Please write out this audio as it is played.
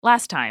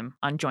Last time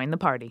on Join the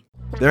Party.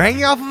 They're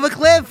hanging off of a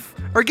cliff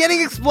or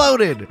getting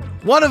exploded.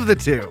 One of the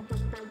two.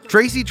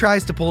 Tracy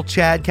tries to pull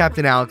Chad,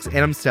 Captain Alex, and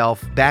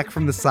himself back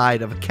from the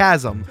side of a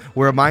chasm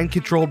where a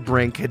mind-controlled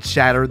brink had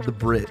shattered the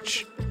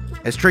bridge.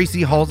 As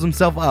Tracy hauls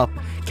himself up,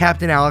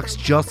 Captain Alex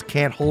just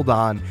can't hold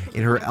on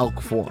in her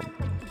elk form.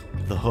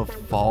 The hoof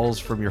falls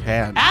from your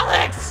hand.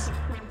 Alex!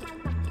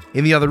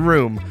 In the other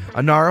room,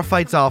 Inara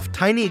fights off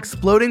tiny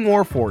exploding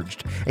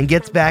Warforged and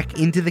gets back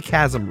into the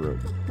chasm room.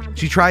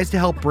 She tries to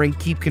help Brink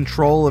keep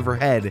control of her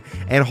head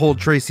and hold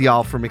Tracy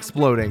off from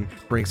exploding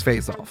Brink's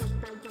face off.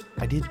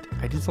 I did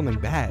something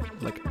bad.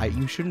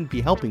 You shouldn't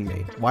be helping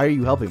me. Why are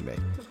you helping me?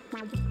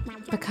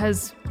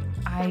 Because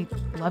I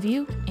love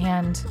you,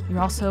 and you're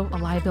also a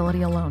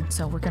liability alone.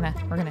 So we're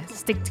gonna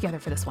stick together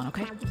for this one,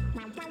 okay?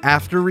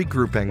 After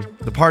regrouping,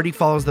 the party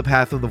follows the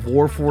path of the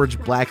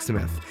Warforged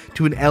blacksmith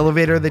to an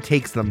elevator that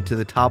takes them to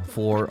the top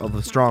floor of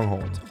the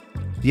stronghold.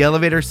 The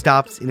elevator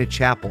stops in a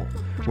chapel,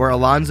 where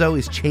Alonzo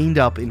is chained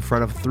up in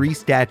front of 3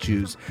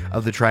 statues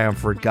of the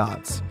triumvirate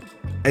gods.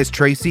 As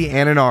Tracy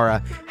and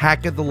Inara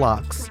hack at the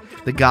locks,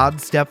 the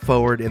gods step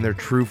forward in their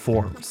true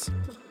forms.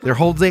 They're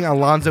holding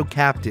Alonzo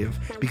captive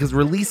because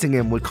releasing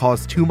him would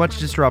cause too much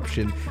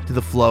disruption to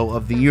the flow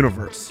of the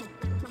universe.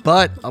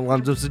 But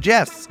Alonzo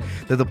suggests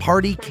that the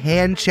party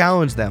can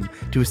challenge them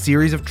to a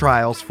series of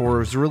trials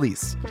for his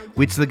release,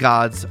 which the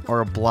gods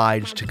are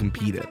obliged to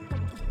compete in.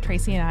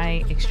 Tracy and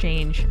I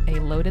exchange a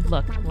loaded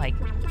look like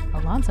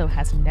Alonzo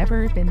has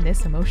never been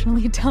this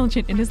emotionally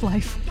intelligent in his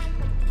life.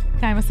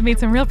 Guy must have made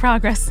some real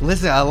progress.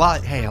 Listen, a lot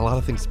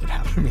of things have been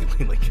happening to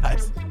me lately,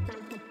 guys.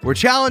 We're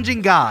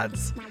challenging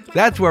gods.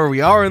 That's where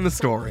we are in the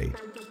story.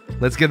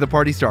 Let's get the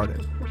party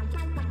started.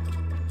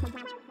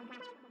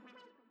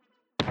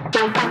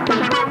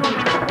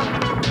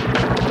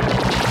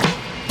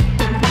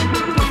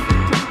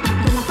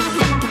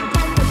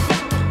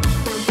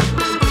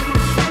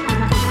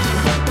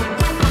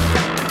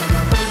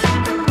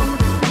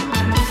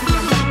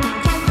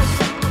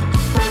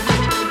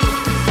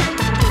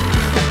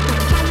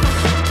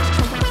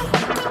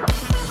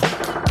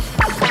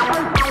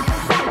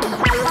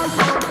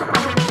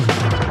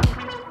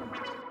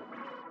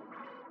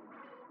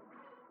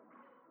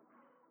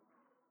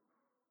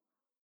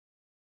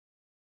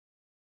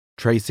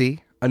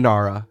 Tracy,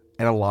 Inara,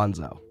 and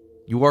Alonzo,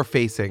 you are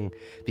facing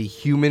the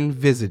human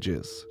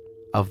visages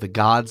of the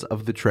gods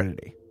of the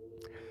Trinity.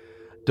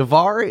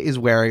 Devar is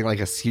wearing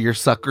a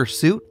seersucker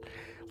suit.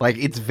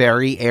 It's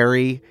very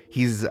airy.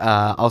 He's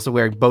also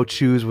wearing boat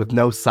shoes with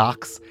no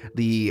socks.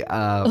 The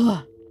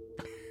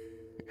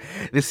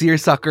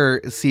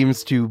seersucker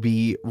seems to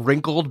be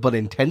wrinkled, but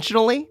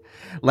intentionally.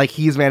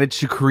 He's managed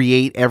to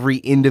create every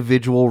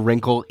individual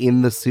wrinkle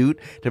in the suit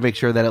to make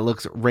sure that it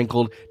looks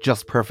wrinkled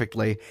just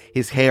perfectly.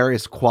 His hair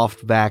is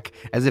coiffed back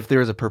as if there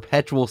is a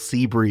perpetual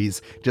sea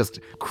breeze just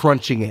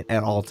crunching it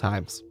at all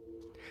times.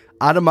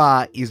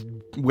 Adama is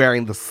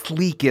wearing the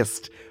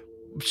sleekest,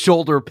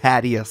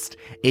 shoulder-pattiest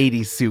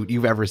 80s suit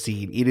you've ever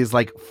seen. It is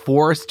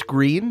forest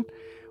green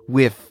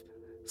with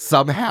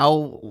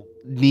somehow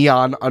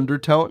neon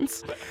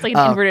undertones. It's like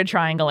an inverted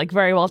triangle,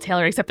 very well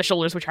tailored, except the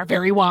shoulders, which are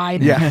very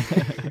wide. Yeah.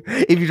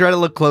 If you try to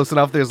look close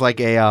enough, there's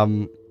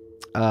when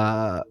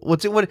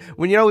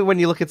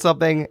you look at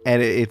something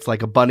and it's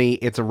like a bunny,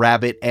 it's a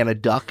rabbit, and a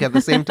duck at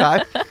the same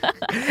time.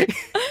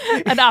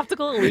 An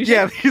optical illusion.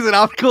 Yeah, there's an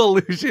optical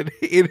illusion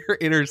in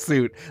her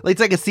suit. It's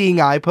like a seeing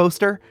eye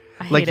poster.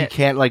 I hate you it.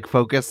 can't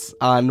focus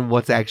on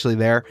what's actually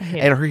there.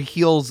 And her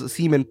heels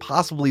seem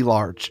impossibly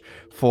large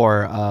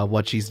for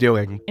what she's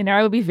doing.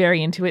 Inara would be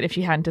very into it if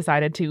she hadn't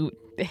decided to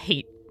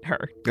hate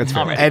her. That's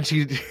right. And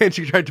she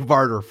tried to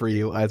barter for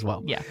you as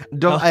well. Yeah.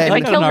 I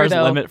kill her, Inara's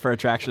though. limit for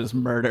attraction is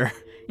murder.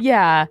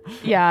 Yeah,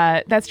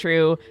 that's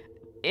true.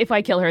 If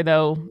I kill her,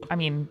 though,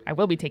 I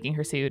will be taking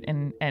her suit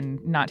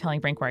and not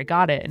telling Brink where I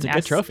got it and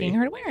asking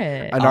her to wear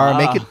it.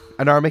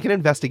 Inara, make an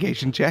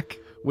investigation check.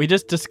 We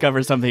just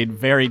discovered something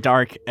very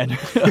dark and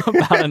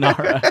about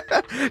Inara.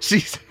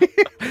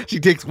 She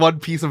takes one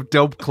piece of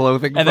dope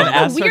clothing and then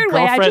asks her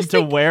girlfriend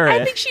to wear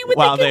it. I think she would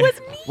think it was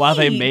neat. While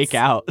they make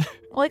out.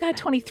 Well, I got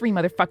 23,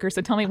 motherfucker,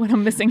 so tell me what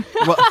I'm missing.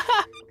 Well,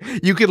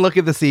 you can look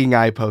at the seeing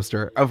eye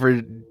poster of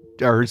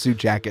her suit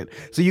jacket.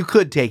 So you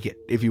could take it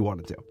if you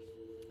wanted to.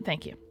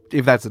 Thank you.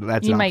 If that's an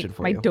option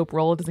for you. My dope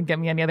roll doesn't get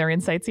me any other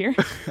insights here.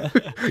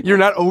 You're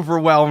not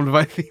overwhelmed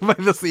by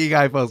the seeing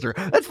eye poster.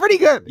 That's pretty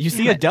good. You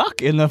see a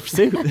duck in the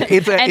suit.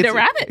 It's a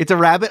rabbit. It's a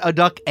rabbit, a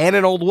duck, and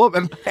an old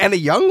woman, and a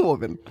young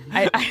woman.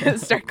 I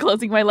start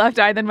closing my left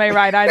eye, then my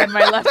right eye, then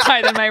my left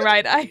eye, then my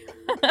right eye.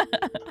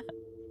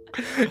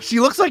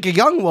 She looks like a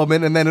young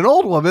woman, and then an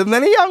old woman, and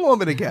then a young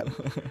woman again.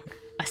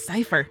 A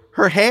cipher.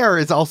 Her hair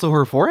is also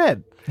her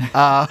forehead.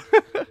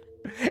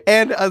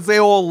 And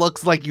Azael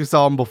looks like you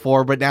saw him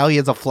before, but now he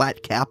has a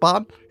flat cap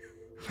on.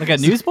 Like a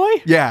newsboy?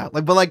 Yeah,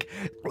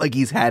 like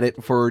he's had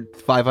it for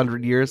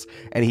 500 years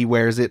and he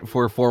wears it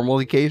for formal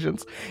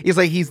occasions.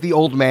 He's the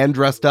old man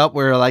dressed up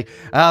where like,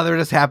 oh, they're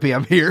just happy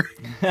I'm here.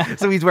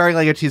 So he's wearing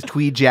like his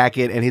tweed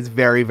jacket and his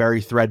very,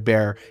 very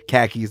threadbare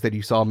khakis that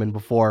you saw him in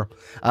before.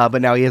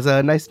 But now he has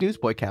a nice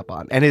newsboy cap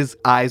on and his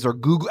eyes are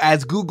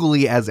as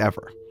googly as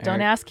ever.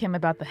 Don't ask him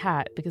about the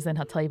hat because then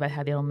he'll tell you about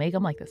how they don't make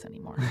them like this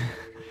anymore.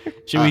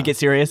 Should we get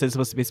serious? It's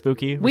supposed to be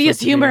spooky. We use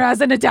humor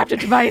as an adaptive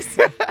device.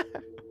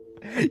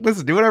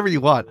 Listen, do whatever you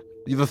want.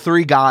 The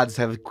three gods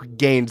have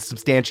gained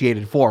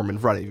substantiated form in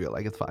front of you.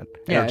 Like, it's fine.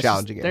 They're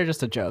challenging it. They're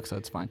just a joke, so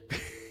it's fine.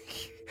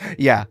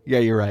 Yeah,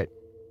 you're right.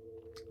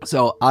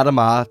 So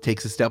Adama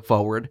takes a step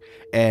forward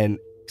and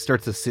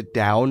starts to sit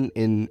down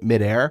in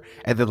midair,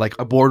 and then like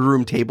a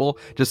boardroom table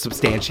just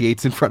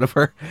substantiates in front of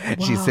her. Wow.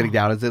 She's sitting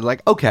down and said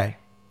like, okay,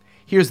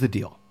 here's the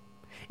deal.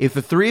 If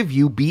the three of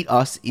you beat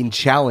us in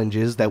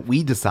challenges that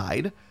we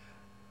decide,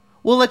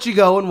 we'll let you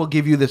go and we'll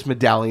give you this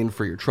medallion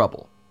for your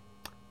trouble.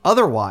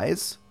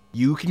 Otherwise,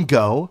 you can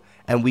go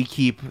and we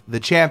keep the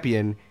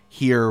champion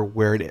here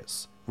where it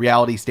is.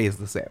 Reality stays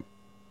the same.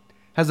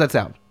 How's that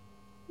sound?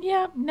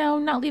 Yeah, no,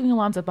 not leaving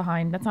Alonso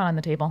behind. That's not on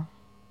the table.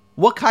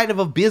 What kind of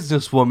a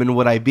businesswoman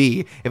would I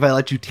be if I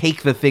let you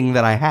take the thing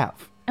that I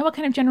have? And what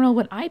kind of general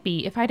would I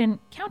be if I didn't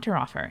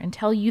counteroffer and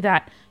tell you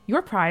that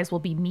your prize will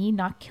be me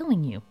not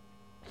killing you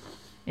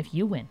if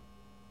you win?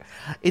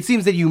 It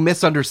seems that you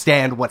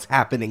misunderstand what's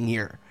happening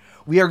here.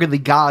 We are the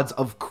gods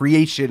of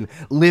creation,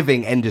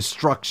 living, and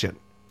destruction.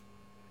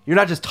 You're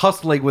not just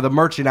hustling with a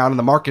merchant out in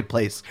the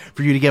marketplace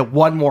for you to get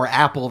one more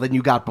apple than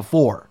you got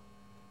before.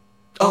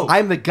 Oh,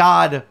 I'm the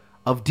god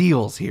of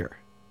deals here.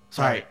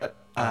 sorry.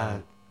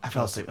 I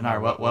fell asleep.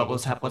 Inara,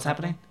 what's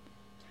happening?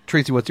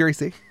 Tracy, what's your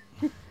AC?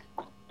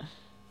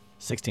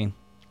 16.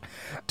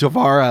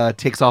 Devar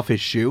takes off his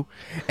shoe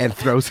and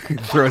throws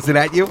it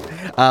at you,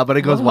 but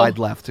it goes wide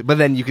left. But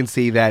then you can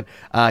see that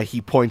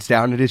he points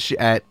down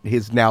at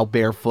his now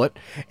bare foot,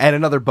 and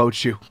another boat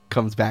shoe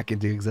comes back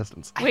into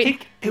existence. I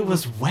think it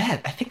was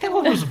wet. I think that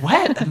one was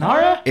wet,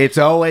 Inara. It's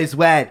always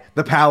wet.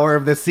 The power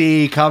of the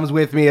sea comes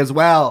with me as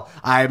well.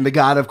 I am the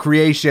god of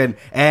creation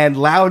and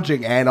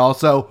lounging and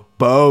also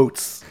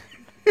boats.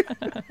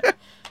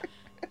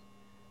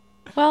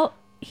 Well,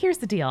 here's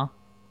the deal.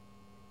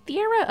 The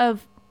era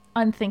of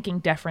unthinking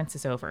deference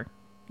is over.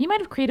 You might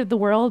have created the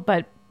world,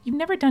 but you've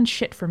never done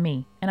shit for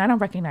me, and I don't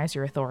recognize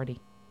your authority.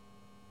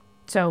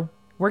 So,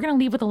 we're going to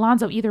leave with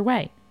Alonso either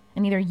way,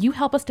 and either you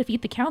help us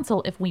defeat the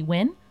council if we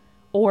win,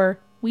 or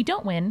we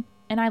don't win,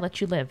 and I let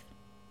you live.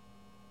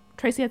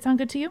 Tracy, that sound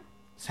good to you?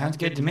 Sounds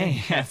good to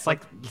me. It's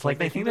like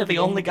they think they're the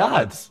only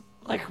gods.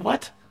 Like,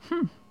 what?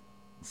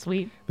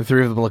 Sweet. The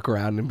three of them look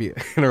around and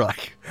are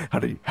like, how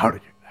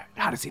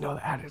does he know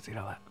that? How does he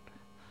know that?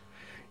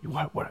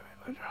 What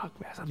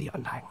the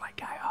undying light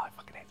guy. Oh, I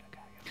fucking hate that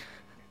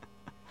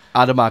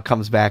guy. Adama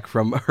comes back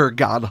from her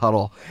god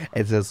huddle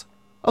and says,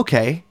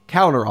 okay,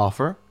 counter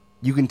offer.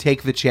 You can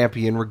take the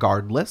champion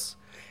regardless,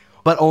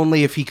 but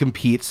only if he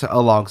competes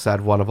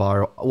alongside one of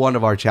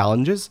our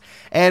challenges,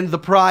 and the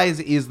prize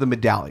is the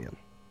medallion.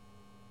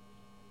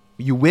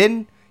 You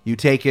win, you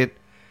take it.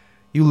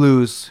 You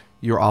lose,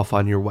 you're off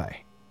on your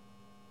way.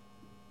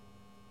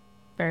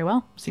 Very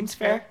well. Seems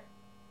fair.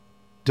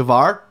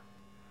 Devar,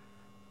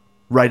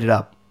 write it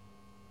up.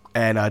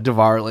 And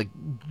Devar, like,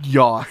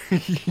 yawns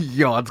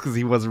because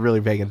he wasn't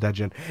really paying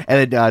attention.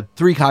 And then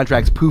 3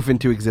 contracts poof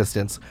into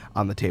existence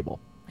on the table.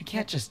 I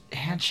can't just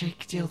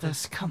handshake deal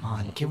this. Come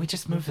on. Can we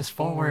just move this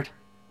forward?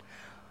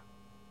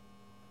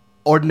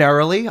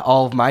 Ordinarily,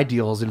 all of my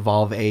deals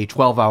involve a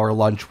 12-hour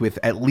lunch with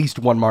at least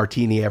 1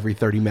 martini every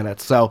 30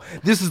 minutes. So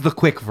this is the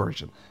quick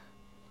version.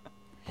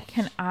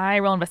 Can I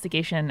roll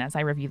investigation as I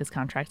review this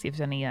contract, see if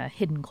there's any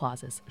hidden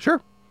clauses?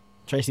 Sure.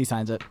 Tracy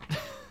signs it.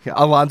 Yeah,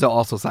 Alonso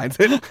also signs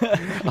it.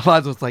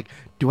 Alonso's like,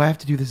 do I have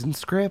to do this in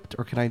script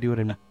or can I do it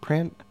in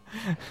print?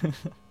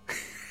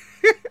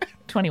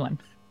 21.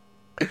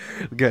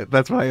 Good.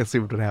 That's what I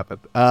assumed would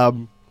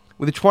happen.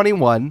 With a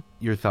 21,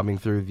 you're thumbing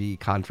through the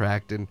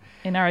contract and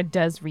Inara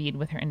does read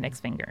with her index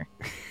finger,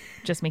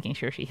 just making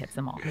sure she hits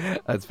them all.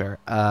 That's fair.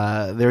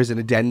 There's an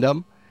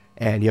addendum,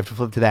 and you have to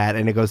flip to that,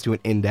 and it goes to an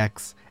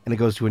index, and it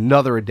goes to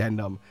another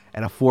addendum,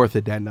 and a 4th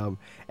addendum,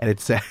 and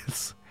it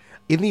says,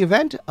 in the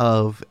event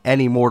of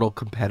any mortal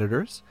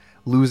competitors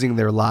losing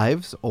their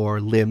lives or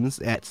limbs,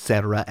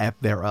 etc.,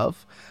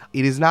 thereof,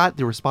 it is not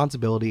the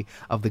responsibility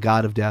of the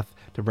god of death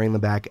to bring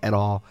them back at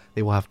all.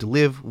 They will have to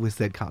live with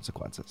said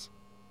consequences.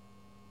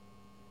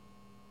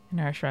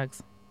 Inara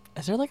shrugs.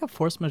 Is there like a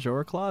force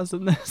majeure clause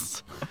in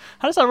this?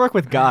 How does that work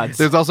with gods?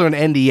 There's also an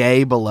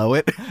NDA below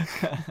it.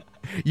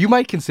 You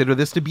might consider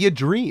this to be a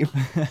dream.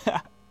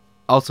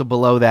 Also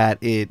below that,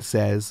 it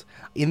says,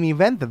 in the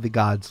event that the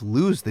gods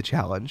lose the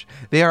challenge,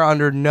 they are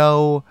under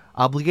no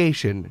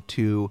obligation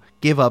to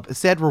give up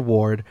said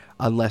reward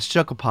unless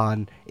shook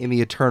upon in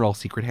the eternal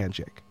secret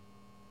handshake.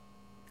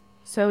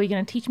 So are you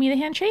going to teach me the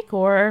handshake,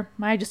 or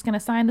am I just going to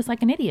sign this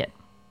like an idiot?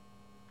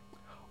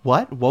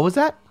 What? What was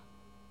that?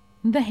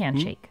 The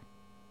handshake.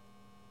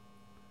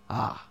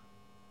 Ah.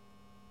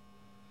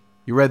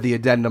 You read the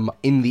addendum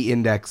in the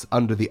index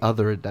under the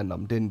other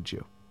addendum, didn't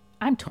you?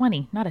 I'm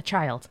 20, not a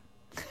child.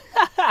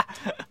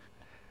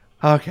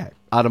 Okay.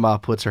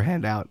 Adama puts her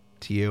hand out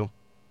to you,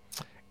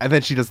 and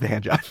then she does the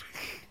hand jive.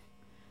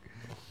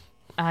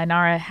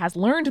 Nara has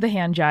learned the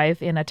hand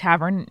jive in a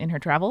tavern in her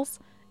travels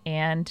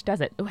and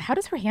does it. How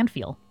does her hand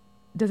feel?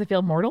 Does it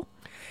feel mortal?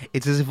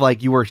 It's as if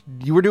like you were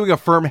doing a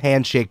firm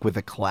handshake with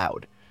a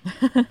cloud.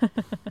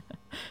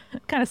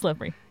 Kind of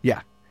slippery.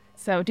 Yeah.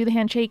 So do the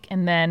handshake,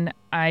 and then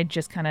I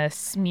just kind of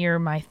smear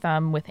my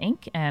thumb with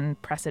ink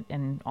and press it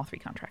in all 3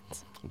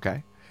 contracts.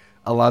 Okay.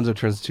 Alonzo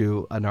turns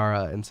to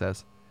Anara and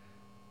says,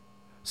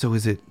 "So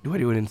do I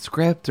do it in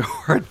script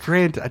or in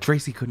print?"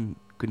 Tracy couldn't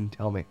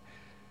tell me.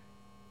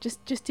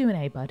 Just do an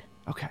A, bud.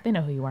 Okay. They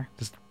know who you are.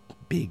 Just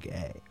big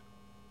A.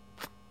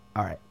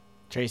 All right.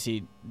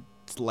 Tracy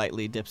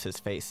slightly dips his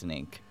face in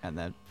ink and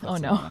then puts Oh,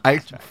 it no. on the I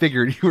contract.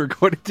 figured you were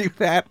going to do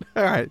that.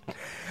 All right.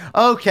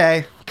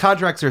 Okay.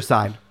 Contracts are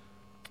signed.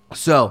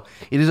 So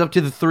it is up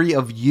to the 3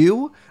 of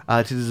you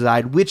to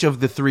decide which of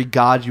the 3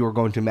 gods you are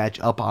going to match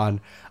up on.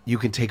 You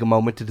can take a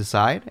moment to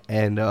decide.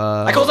 And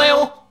I call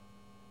Zale!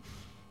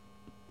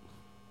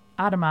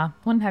 Adama.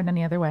 Wouldn't have it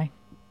any other way.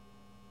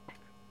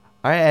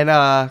 all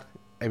right.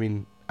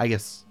 And I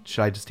guess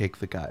should I just take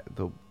the god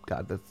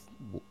that's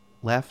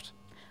left?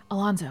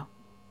 Alonzo.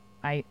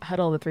 I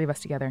huddle the 3 of us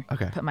together.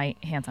 Okay. Put my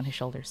hands on his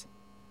shoulders.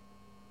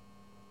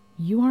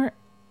 You are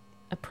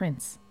a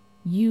prince.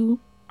 You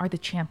are the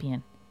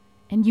champion.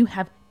 And you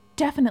have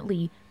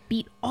definitely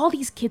beat all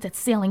these kids at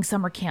sailing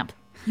summer camp.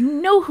 You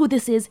know who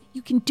this is.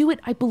 You can do it.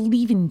 I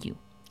believe in you.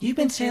 You've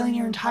been sailing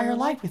your entire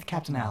life with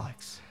Captain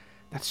Alex.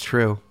 That's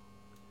true.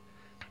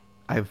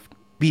 I've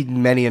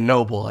beaten many a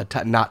noble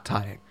at not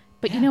tying.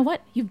 But you know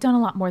what? You've done a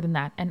lot more than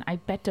that. And I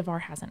bet Devar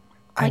hasn't.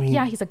 I mean-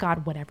 yeah, he's a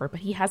god, whatever.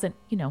 But he hasn't,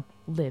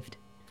 lived.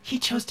 He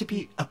chose to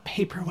be a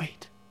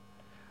paperweight.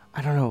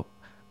 I don't know.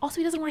 Also,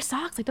 he doesn't wear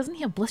socks. Like, doesn't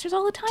he have blisters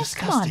all the time?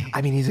 Disgusting. Come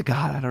I mean, he's a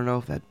god. I don't know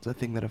if that's a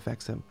thing that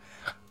affects him.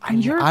 I on.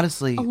 mean, You're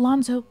honestly,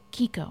 Alonzo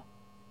Kiko.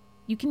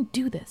 You can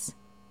do this.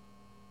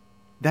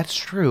 that's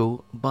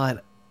true.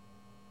 But,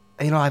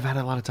 I've had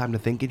a lot of time to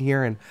think in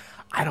here, and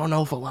I don't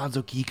know if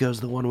Alonzo Kiko's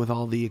the one with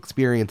all the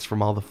experience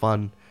from all the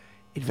fun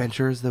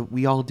adventures that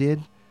we all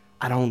did.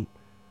 I don't,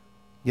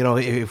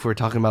 if we're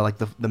talking about like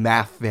the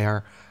math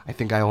there, I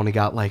think I only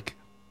got like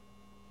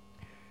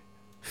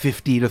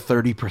 50 to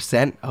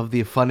 30% of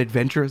the fun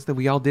adventures that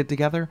we all did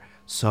together.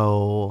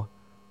 So,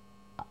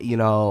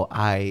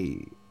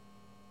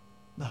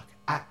 Look,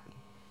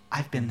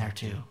 I've been there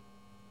too.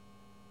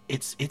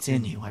 It's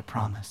in you, I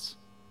promise.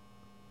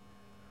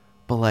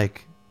 but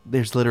like,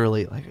 there's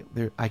literally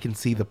I can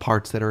see the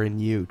parts that are in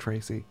you,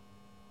 Tracy.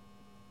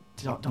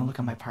 Don't look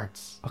at my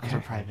parts. Those are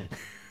Okay. private.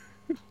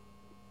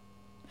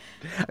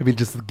 I mean,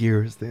 just the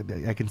gears.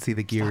 I can see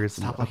the gears.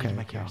 Stop looking at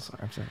my okay, gears.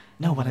 I'm sorry.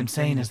 No, what I'm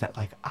saying is that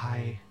like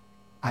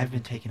I've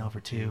been taken over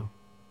too,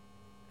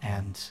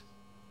 and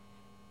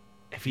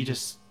if you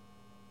just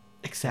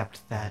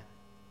accept that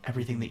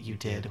everything that you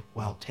did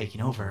while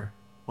taking over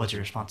was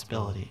your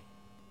responsibility,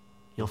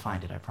 you'll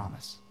find it, I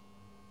promise.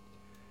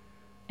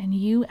 And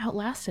you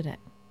outlasted it.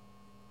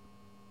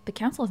 The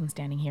council isn't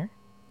standing here.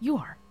 You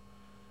are.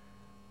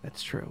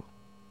 That's true.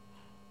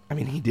 I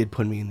mean, he did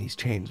put me in these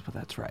chains, but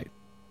that's right.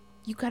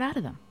 You got out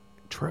of them.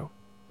 True.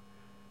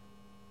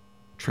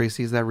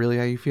 Tracy, is that really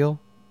how you feel?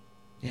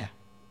 Yeah.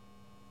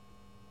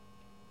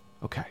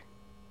 Okay.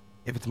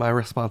 If it's my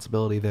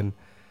responsibility, then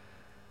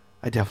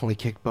I definitely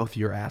kicked both of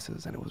your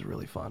asses, and it was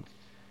really fun.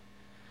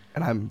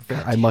 And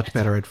I'm much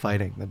better at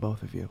fighting than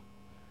both of you.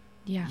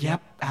 Yeah.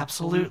 Yep,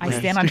 absolutely. I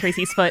stand on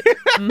Tracy's foot.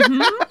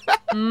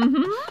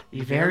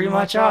 You very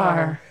much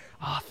are.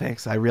 Oh,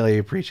 thanks. I really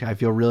appreciate it. I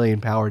feel really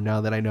empowered now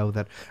that I know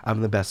that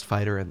I'm the best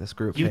fighter in this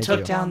group. You Thank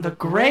took down the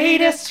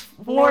greatest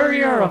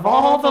warrior of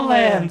all the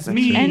lands,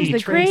 me, And the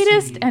Tracy.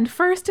 greatest and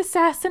first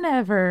assassin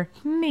ever.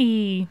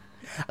 Me.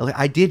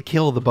 I did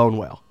kill the bone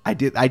whale. I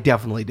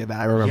definitely did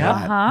that. I remember Yeah.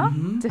 that. Huh?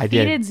 I did.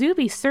 Defeated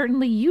Zuby.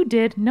 Certainly you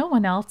did. No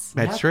one else.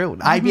 That's Yep. true.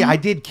 I mean, I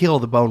did kill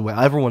the bone whale.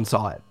 Everyone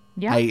saw it.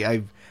 Yeah.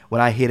 I when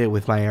I hit it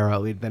with my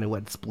arrow, then it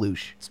went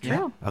sploosh. It's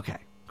true. Okay,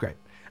 great.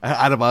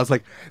 Adama was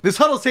like, this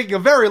huddle's taking a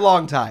very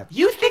long time.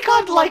 You think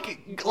on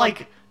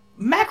like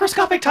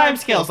macroscopic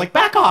timescales? Like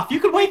back off. You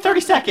could wait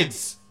 30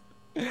 seconds.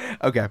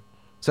 Okay.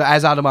 So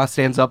as Adama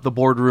stands up, the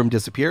boardroom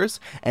disappears,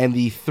 and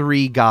the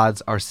 3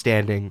 gods are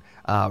standing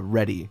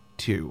ready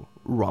to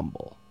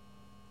rumble.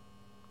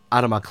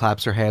 Adama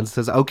claps her hands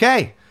and says,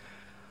 okay,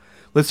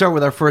 let's start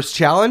with our first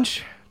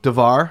challenge.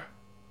 Devar,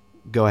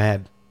 go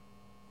ahead.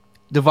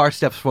 Devar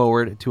steps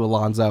forward to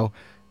Alonzo,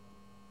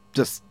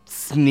 just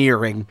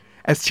sneering,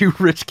 as 2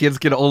 rich kids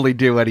can only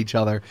do at each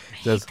other.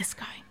 Says, This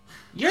guy.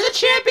 You're the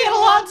champion,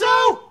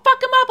 Alonzo.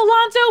 Fuck him up,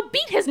 Alonzo.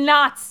 Beat his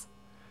knots.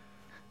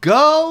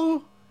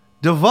 go,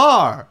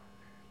 Devar!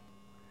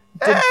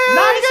 Nice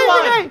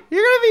one.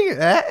 You're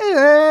gonna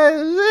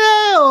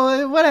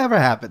be whatever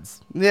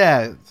happens.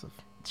 Yeah,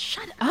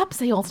 Shut up,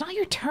 Zale. It's not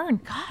your turn.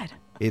 God.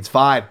 it's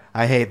fine.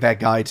 I hate that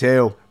guy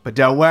too, but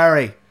don't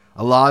worry,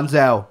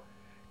 Alonzo,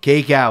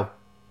 Kiko,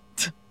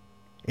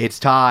 It's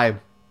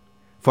time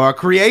for a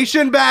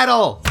creation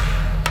battle.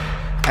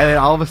 And then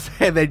all of a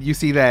sudden, you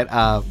see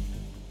that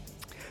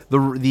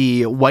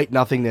the white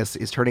nothingness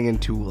is turning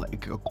into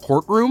like a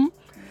courtroom,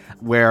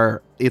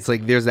 where it's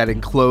like there's that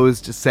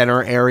enclosed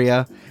center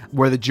area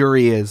where the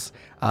jury is,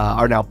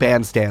 are now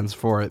bandstands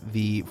for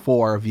the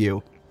four of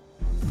you.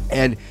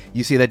 And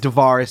you see that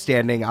Devar is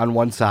standing on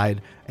one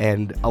side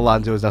and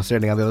Alonzo is now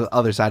standing on the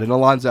other side. And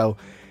Alonzo,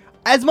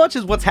 as much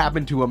as what's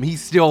happened to him,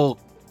 he's still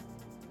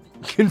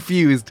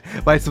confused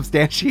by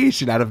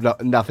substantiation out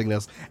of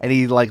nothingness. And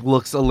he like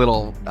looks a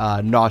little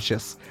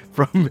nauseous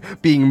from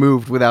being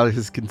moved without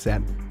his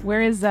consent.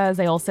 Where is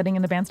Zael sitting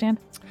in the bandstand?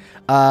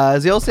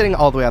 Zael's sitting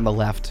all the way on the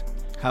left.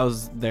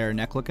 How's their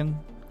neck looking?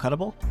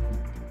 Cuttable?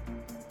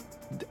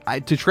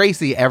 To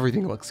Tracy,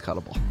 everything looks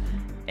cuttable.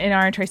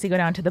 Inara and Tracy go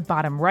down to the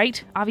bottom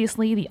right,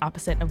 obviously the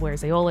opposite of where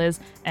Zael is,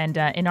 and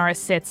Inara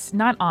sits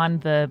not on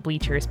the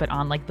bleachers, but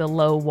on like the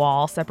low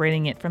wall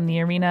separating it from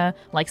the arena,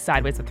 like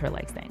sideways with her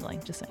legs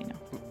dangling, just so you know.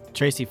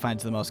 Tracy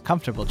finds the most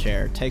comfortable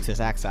chair, takes his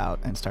axe out,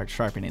 and starts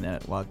sharpening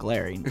it while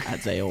glaring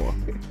at Zael.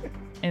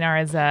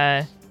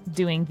 Inara's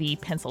doing the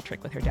pencil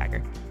trick with her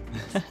dagger.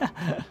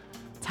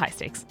 It's high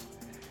stakes.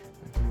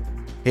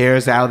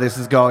 Here's how this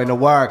is going to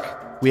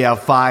work. We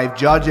have 5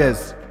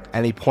 judges.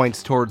 And he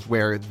points towards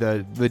where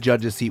the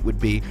judge's seat would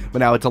be. But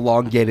now it's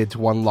elongated to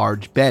one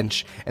large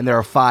bench. And there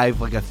are 5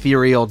 like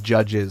ethereal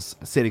judges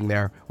sitting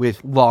there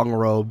with long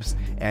robes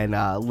and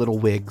little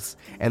wigs.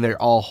 And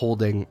they're all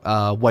holding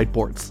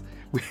whiteboards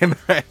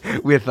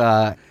with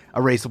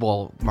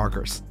erasable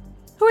markers.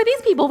 Who are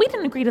these people? We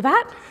didn't agree to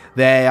that.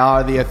 They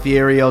are the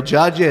ethereal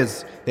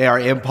judges. They are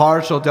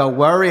impartial. Don't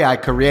worry, I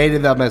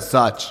created them as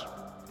such.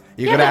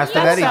 You can ask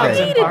them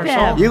anything.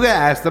 You can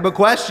ask them a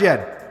question.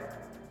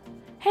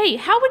 Hey,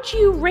 how would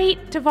you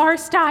rate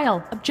Devar's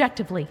style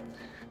objectively?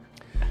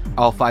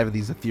 All 5 of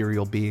these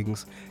ethereal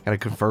beings kind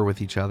of confer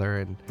with each other,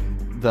 and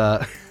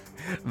the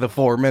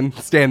foreman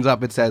stands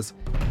up and says,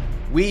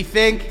 "We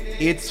think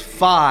it's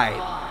fine."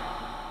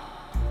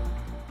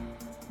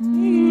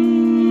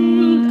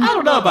 I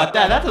don't know about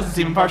that. That doesn't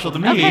seem impartial to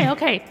me.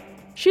 Okay.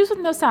 Shoes with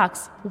no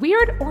socks.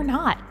 Weird or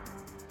not?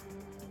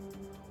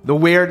 The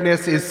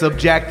weirdness is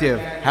subjective.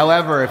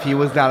 However, if he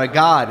was not a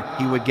god,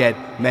 he would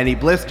get many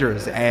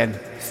blisters and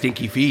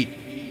stinky feet.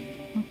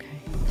 Okay,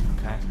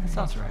 that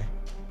sounds right.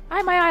 I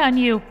have my eye on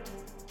you.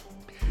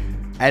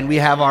 And we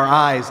have our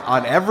eyes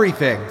on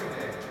everything.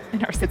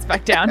 Inara sits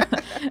back down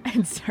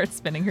and starts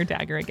spinning her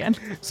dagger again.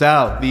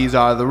 So, these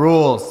are the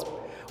rules.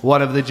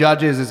 One of the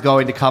judges is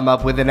going to come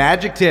up with an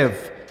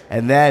adjective,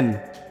 and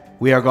then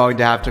we are going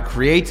to have to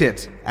create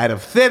it out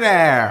of thin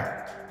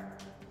air.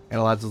 And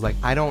Alonzo's like,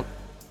 I don't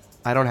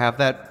have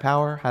that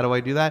power. How do I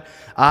do that?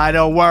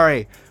 Don't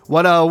worry.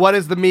 What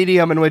is the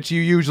medium in which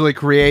you usually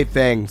create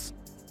things?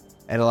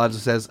 And Alonzo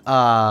says,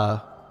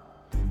 I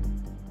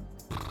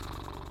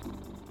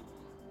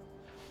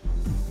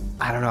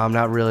don't know. I'm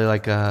not really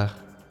like an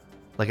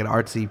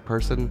artsy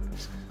person.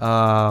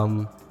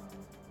 I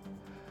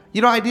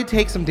did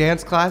take some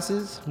dance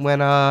classes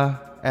when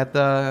at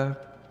the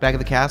back of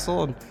the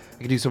castle, and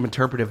I could do some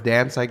interpretive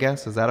dance, I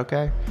guess. Is that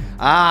okay?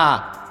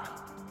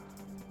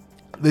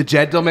 The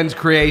gentleman's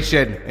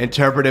creation,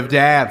 interpretive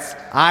dance.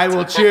 I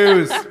will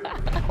choose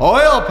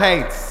oil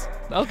paints.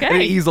 Okay. And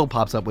an easel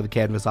pops up with a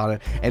canvas on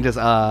it and just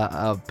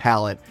a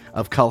palette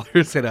of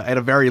colors and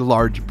a very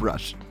large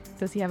brush.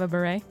 Does he have a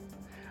beret?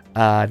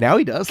 Now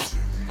he does.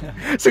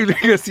 So you're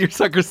going to see your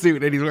sucker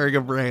suit and he's wearing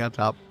a beret on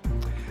top.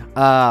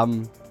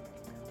 I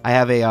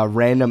have a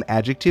random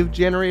adjective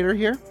generator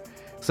here.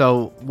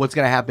 So what's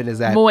going to happen is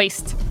that...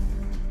 Moist.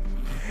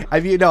 I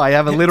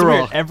have a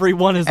literal... Every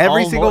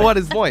single one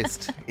is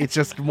moist. It's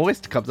just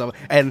moist comes up.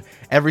 And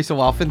every so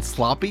often,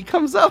 sloppy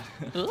comes up.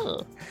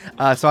 So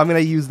I'm going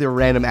to use their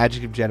random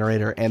adjective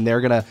generator, and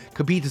they're going to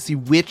compete to see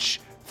which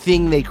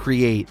thing they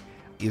create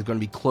is going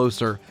to be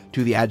closer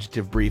to the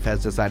adjective brief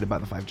as decided by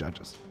the 5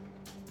 judges.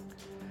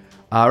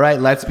 All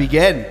right, let's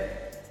begin.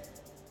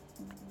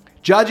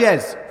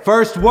 Judges,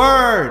 first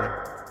word.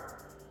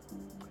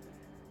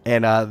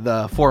 And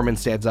the foreman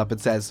stands up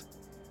and says,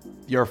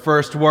 your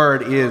first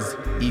word is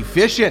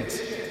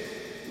efficient.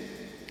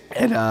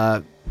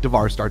 And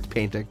Devar starts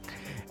painting.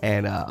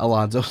 And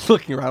Alonzo's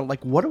looking around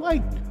like, what do I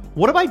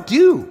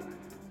do?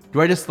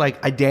 Do I just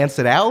I dance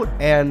it out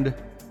and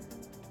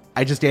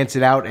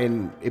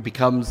it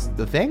becomes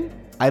the thing?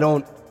 I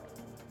don't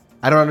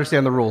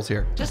understand the rules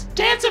here. Just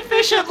dance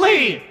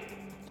efficiently.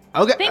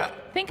 Okay.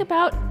 Think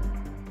about...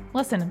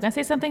 Listen, I'm going to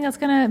say something that's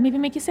going to maybe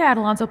make you sad,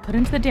 Alonzo. Put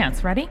into the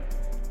dance. Ready?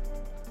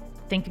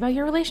 Think about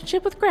your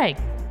relationship with Greg,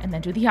 and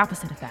then do the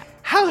opposite of that.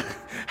 How is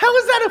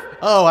that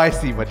Oh, I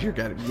see what you're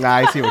getting.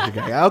 I see what you're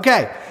getting.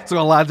 Okay. So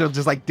Alonzo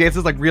just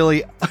dances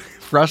really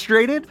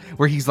frustrated,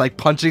 where he's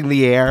punching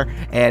the air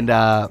and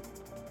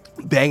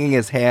banging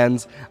his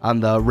hands on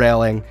the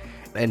railing,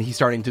 and he's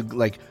starting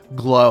to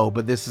glow,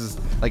 but this is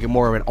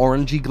more of an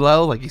orangey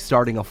glow, he's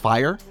starting a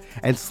fire,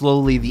 and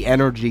slowly the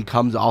energy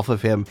comes off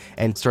of him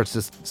and starts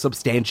to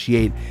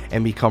substantiate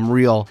and become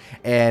real,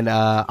 and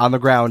on the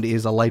ground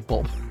is a light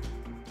bulb.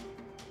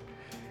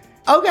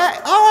 Okay,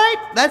 all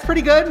right. That's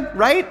pretty good,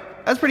 right?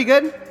 That's pretty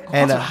good.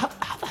 And Also,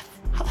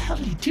 how the hell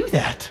did he do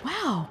that?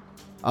 Wow.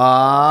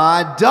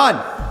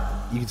 done.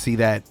 You can see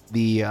that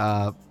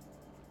the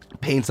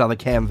paints on the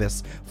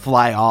canvas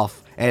fly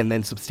off and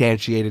then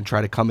substantiate and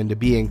try to come into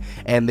being.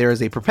 And there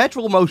is a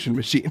perpetual motion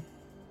machine.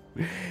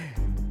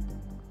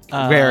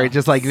 Where it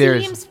just like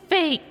there's... Seems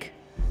fake.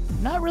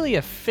 Not really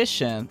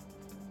efficient,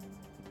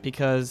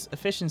 because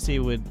efficiency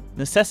would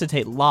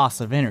necessitate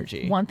loss of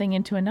energy. One thing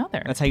into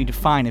another. That's how you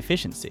define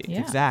efficiency. Yeah.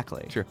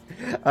 Exactly. Sure.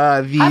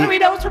 How do we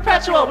know it's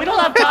perpetual? We don't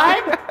have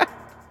time.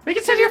 We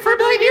can sit here for 1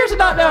 million years and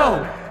not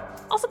know.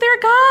 Also, they're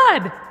a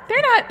god.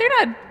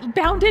 They're not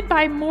bounded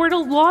by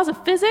mortal laws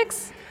of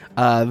physics.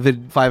 The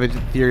 5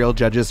 ethereal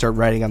judges start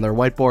writing on their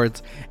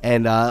whiteboards,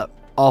 and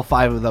all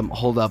 5 of them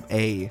hold up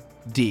a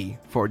D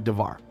for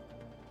Devar.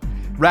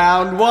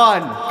 Round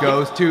 1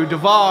 goes to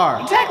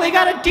Devar. Exactly,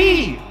 got a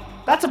D.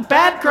 That's a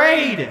bad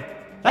grade.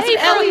 That's Hey,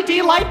 an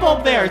LED light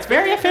bulb there. It's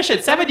very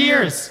efficient. 7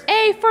 years.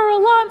 A for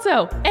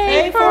Alonzo.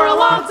 A for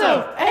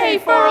Alonzo. A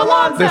for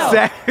Alonzo.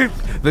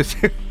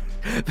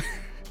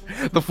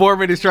 The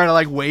foreman is trying to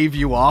like wave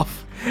you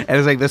off, and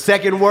it's like the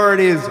second word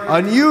is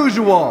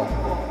unusual.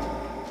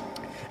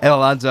 And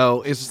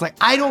Alonzo is just like,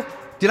 I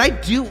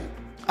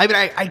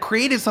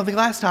created something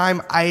last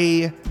time.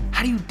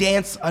 How do you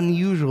dance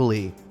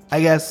unusually? I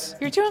guess.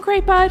 You're doing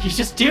great, bud. You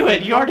just do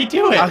it. You already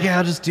do it. Okay,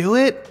 I'll just do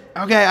it.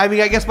 Okay, I mean,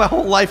 I guess my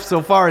whole life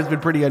so far has been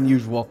pretty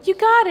unusual. You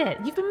got it.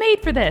 You've been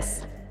made for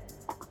this.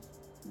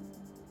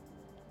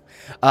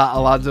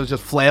 Alonzo's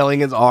just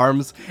flailing his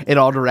arms in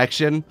all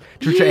direction.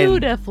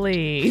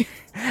 Beautifully.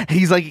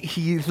 He's like,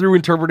 through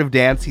interpretive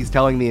dance, he's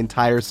telling the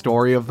entire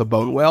story of the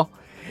bone whale.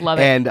 Love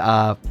it.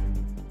 And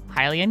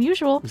Highly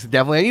unusual. it's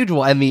definitely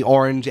unusual. And the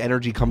orange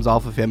energy comes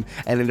off of him,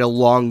 and it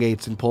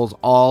elongates and pulls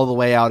all the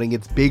way out and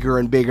gets bigger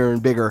and bigger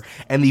and bigger.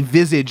 And the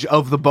visage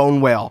of the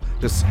bone whale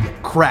just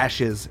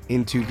crashes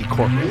into the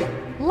corpse.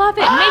 Love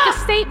it. Make a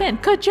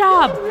statement. Good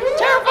job.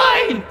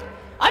 Terrifying.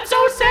 I'm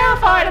so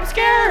terrified. I'm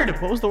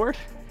scared. What was the word?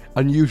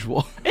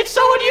 Unusual. It's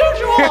so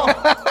unusual.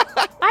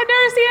 I've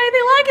never seen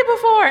anything like it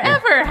before,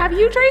 ever. Have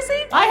you,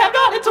 Tracy? I have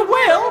not. It's a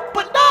whale,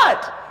 but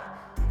not.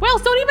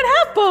 Whales don't even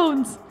have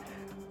bones.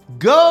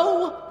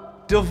 Go,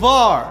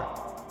 Devar.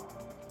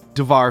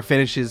 Devar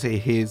finishes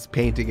his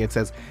painting. It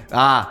says,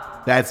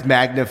 that's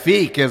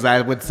magnifique, as I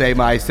would say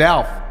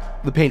myself.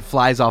 The paint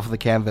flies off of the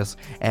canvas,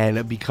 and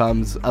it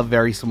becomes a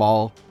very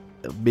small,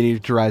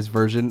 miniaturized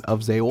version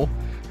of Zael.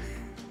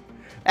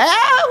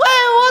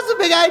 Well, what's the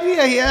big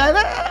idea here? I'm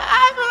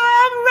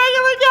a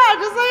regular guy,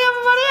 just like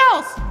everybody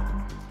else.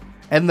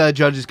 And the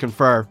judges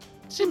confer.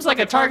 Seems like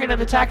a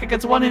targeted attack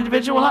against one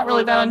individual. Not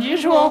really that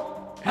unusual.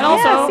 And Yeah,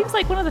 also, seems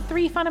like one of the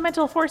 3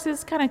 fundamental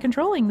forces kind of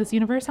controlling this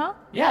universe, huh?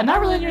 yeah,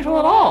 not really unusual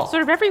at all.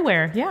 Sort of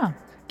everywhere, yeah.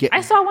 Get-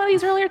 I saw one of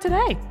these earlier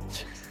today.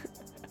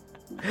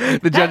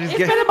 The judges It's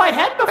get. been in my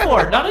head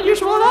before. Not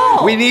unusual at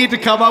all. We need to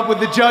come up with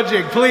the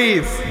judging,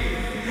 please.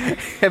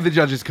 And the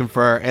judges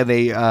confer, and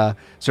they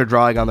start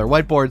drawing on their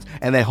whiteboards,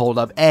 and they hold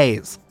up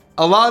A's.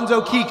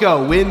 Alonzo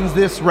Kiko wins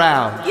this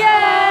round.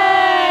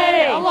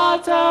 Yay!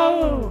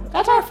 Alonzo.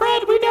 That's our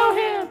friend. We know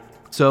him.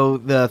 So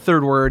the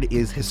third word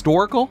is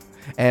historical,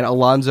 and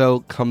Alonzo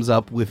comes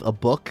up with a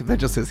book that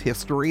just says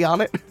history on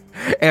it.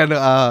 And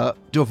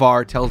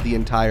Devar tells the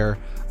entire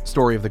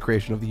story of the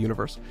creation of the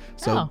universe.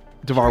 So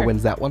Devar sure.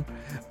 wins that one.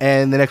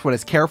 And the next one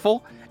is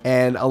careful,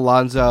 and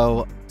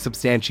Alonzo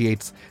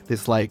substantiates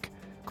this like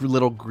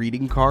little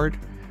greeting card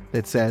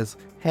that says,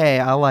 "Hey,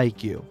 I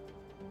like you.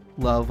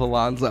 Love,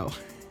 Alonzo."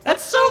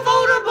 That's so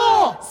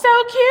vulnerable.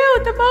 So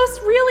cute! The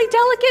most really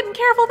delicate and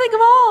careful thing of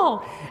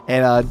all!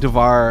 And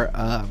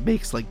Devar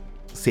makes like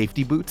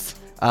safety boots,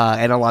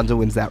 and Alonzo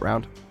wins that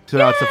round. So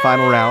now it's the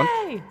final round.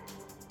 Yay!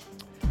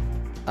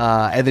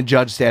 And the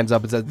judge stands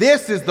up and says,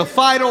 "This is the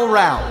final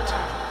round.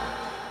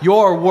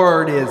 Your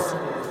word is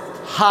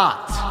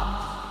hot.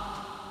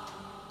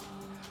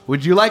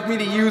 Would you like me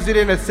to use it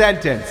in a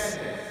sentence?"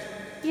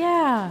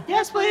 Yeah.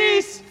 Yes,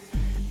 please.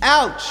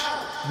 Ouch!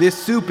 This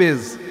soup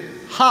is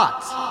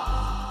hot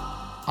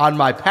on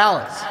my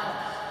palate.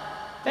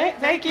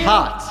 Thank you.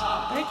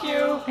 Hot. Thank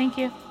you. Thank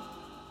you.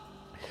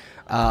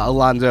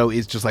 Alonzo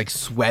is just like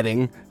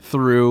sweating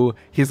through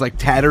his like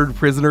tattered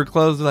prisoner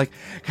clothes. Like,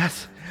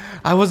 guys,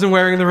 I wasn't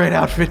wearing the right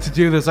outfit to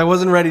do this. I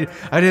wasn't ready.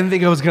 I didn't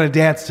think I was gonna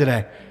dance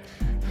today.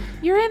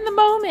 You're in the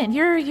moment.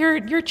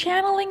 You're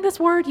channeling this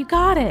word. You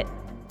got it.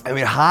 I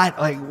mean, hot,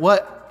 like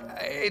what?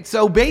 It's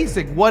so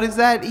basic. What is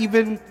that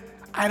even?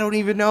 I don't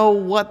even know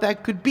what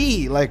that could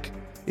be. Like,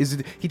 is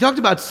it, he talked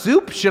about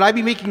soup? Should I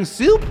be making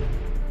soup?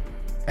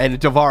 And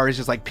Devar is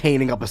just like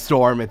painting up a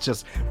storm. It's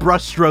just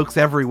brush strokes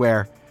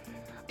everywhere.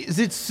 Is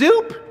it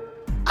soup?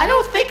 I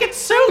don't think it's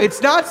soup.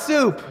 It's not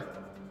soup.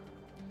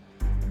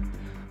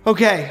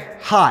 Okay,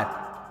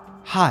 hot,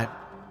 hot,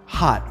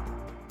 hot.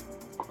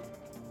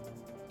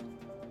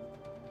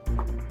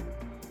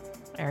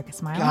 Erica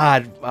smiling.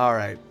 God, all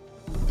right.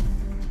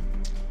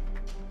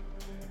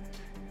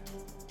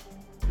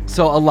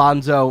 So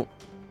Alonzo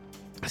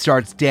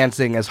starts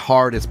dancing as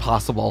hard as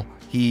possible.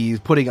 He's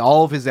putting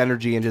all of his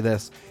energy into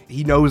this.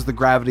 He knows the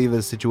gravity of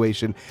the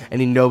situation,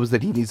 and he knows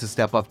that he needs to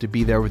step up to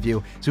be there with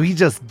you. So he's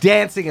just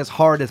dancing as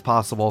hard as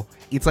possible.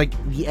 It's like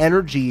the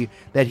energy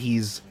that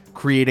he's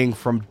creating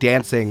from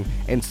dancing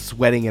and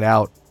sweating it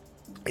out.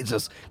 It's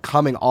just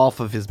coming off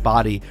of his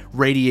body,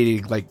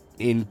 radiating like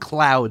in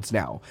clouds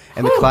now.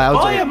 And the clouds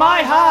boy, am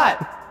I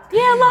hot!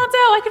 Yeah, Alonzo,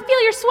 I can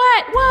feel your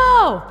sweat.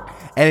 Whoa.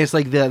 and it's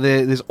like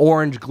this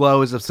orange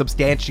glow is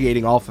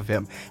substantiating off of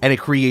him, and it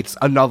creates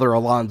another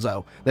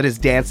Alonzo that is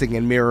dancing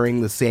and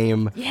mirroring the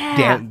same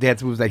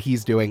dance moves that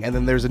he's doing. And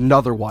then there's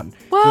another one.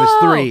 Whoa. So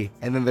there's 3,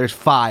 and then there's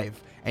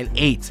 5, and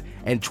 8,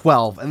 and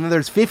 12, and then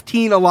there's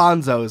 15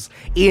 Alonzos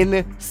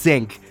in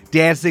sync,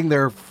 dancing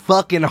their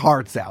fucking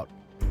hearts out.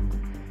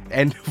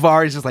 And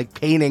Var is just like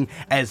painting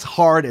as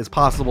hard as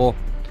possible.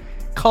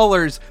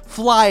 Colors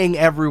flying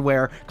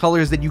everywhere,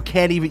 colors that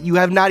you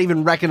have not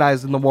even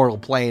recognized in the mortal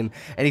plane.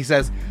 And he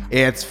says,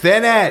 "It's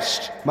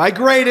finished, my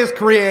greatest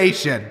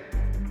creation."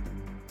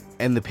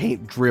 And the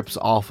paint drips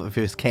off of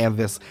his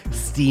canvas,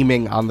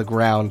 steaming on the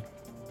ground.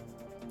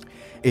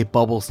 It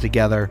bubbles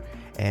together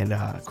and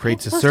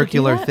creates a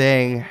circular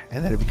thing,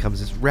 and then it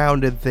becomes this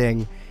rounded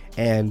thing.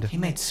 And He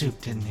made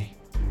soup, didn't he?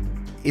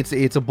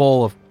 it's a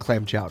bowl of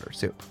clam chowder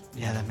soup.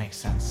 Yeah, that makes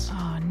sense.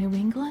 Oh, New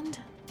England?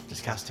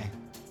 Disgusting.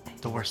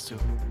 The worst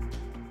soup.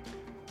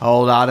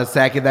 Hold on a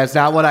second, that's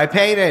not what I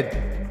painted.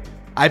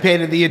 I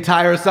painted the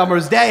entire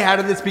summer's day. How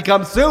did this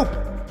become soup?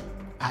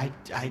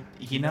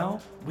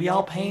 We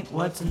all paint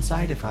what's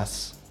inside of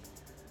us.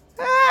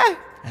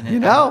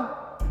 And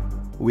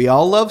We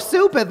all love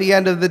soup at the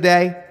end of the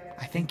day.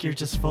 I think you're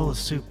just full of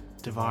soup,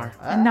 Devar.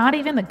 And not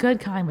even the good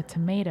kind with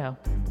tomato.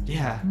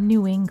 Yeah.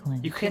 New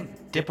England. You can't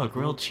dip a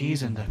grilled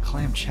cheese into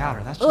clam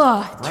chowder. That's just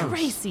Ugh, gross.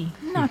 Tracy,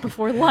 not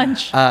before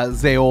lunch.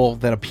 Zeol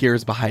then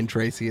appears behind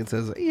Tracy and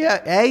says,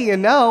 "Yeah, hey,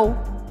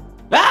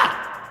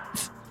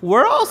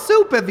 we're all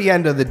soup at the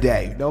end of the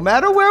day. No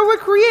matter where we're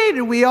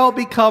created, we all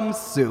become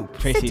soup."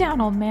 Tracy Sit down,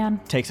 old man.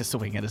 takes a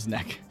swing at his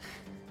neck.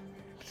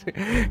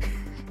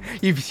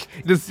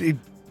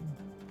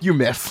 You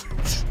miss.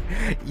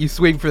 You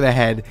swing for the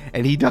head,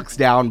 and he ducks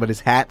down, but his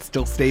hat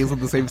still stays in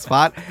the same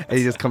spot, and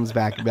he just comes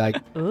back and be like,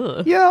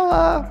 Ugh.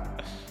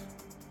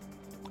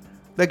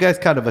 that guy's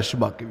kind of a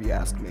schmuck, if you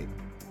ask me.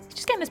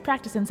 Just getting his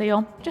practice in,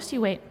 Zayol. Just you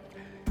wait.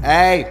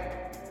 Hey,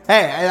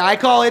 I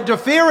call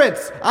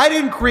interference. I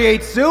didn't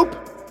create soup.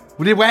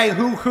 Wait,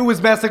 who was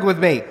messing with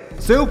me?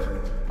 Soup?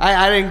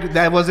 I didn't,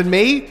 that wasn't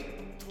me?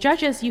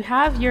 Judges, you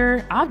have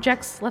your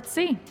objects. Let's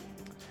see.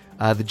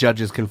 The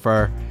judges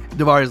confer.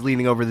 Devar is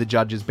leaning over the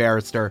judge's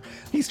barrister.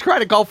 He's trying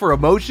to call for a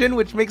motion,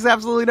 which makes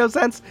absolutely no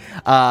sense.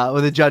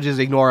 The judges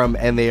ignore him,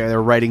 and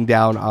they're writing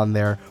down on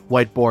their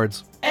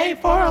whiteboards. A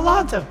for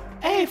Alonzo.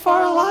 A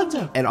for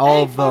Alonzo. And all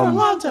A of for them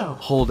Alonzo.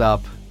 hold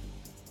up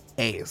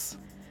A's.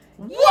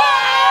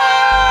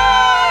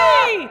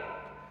 Yay!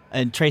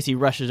 And Tracy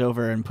rushes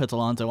over and puts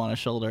Alonzo on his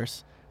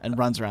shoulders and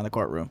runs around the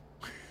courtroom.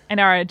 And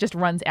Ara just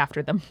runs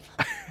after them.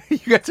 You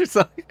guys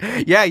are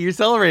you're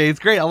celebrating. It's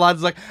great.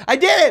 Alonzo's like, I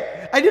did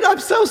it. I'm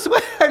so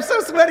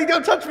sweaty.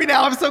 Don't touch me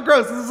now. I'm so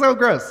gross. This is so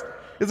gross.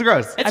 It's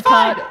gross. It's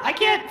fine. I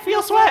can't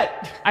feel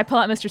sweat. I pull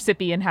out Mr.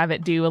 Sippy and have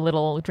it do a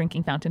little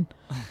drinking fountain.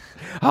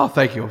 Oh,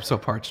 thank you. I'm so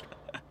parched.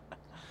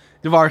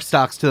 Devar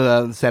stalks to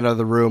the center of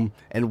the room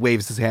and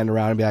waves his hand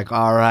around and be like,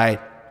 all right,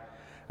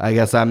 I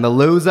guess I'm the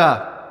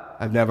loser.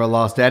 I've never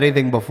lost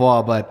anything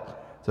before,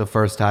 but it's the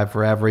first time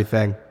for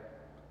everything.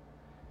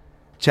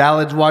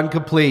 Challenge 1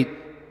 complete.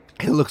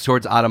 He looks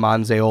towards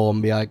Ataman Zeol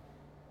and be like,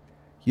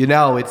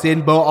 it's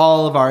in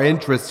all of our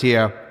interests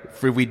here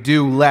if we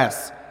do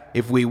less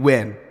if we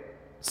win.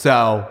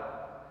 So,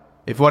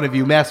 if one of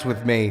you mess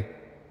with me,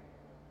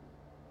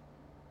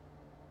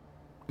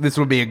 this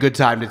would be a good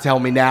time to tell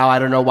me now. I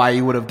don't know why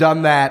you would have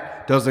done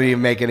that. Doesn't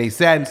even make any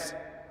sense.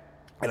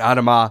 And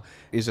Adama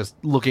is just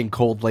looking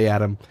coldly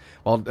at him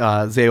while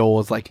Zeol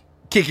is like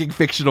kicking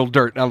fictional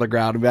dirt on the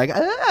ground and be like,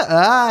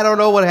 I don't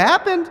know what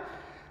happened.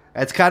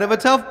 That's kind of a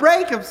tough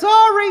break. I'm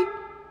sorry.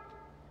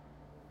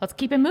 Let's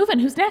keep it moving.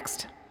 Who's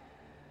next?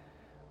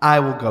 I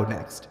will go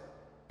next.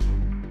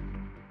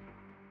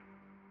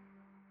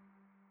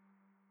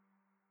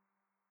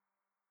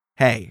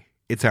 Hey,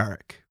 it's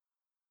Eric.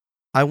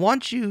 I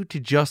want you to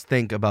just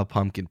think about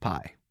pumpkin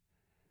pie.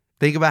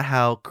 Think about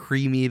how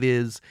creamy it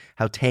is,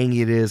 how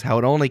tangy it is, how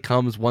it only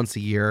comes once a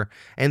year,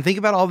 and think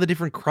about all the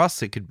different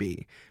crusts it could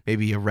be.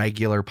 Maybe a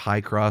regular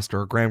pie crust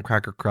or a graham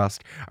cracker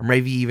crust, or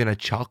maybe even a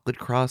chocolate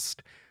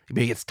crust.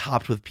 Maybe it's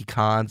topped with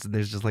pecans and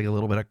there's just like a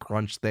little bit of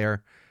crunch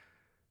there.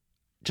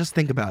 Just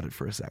think about it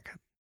for a second.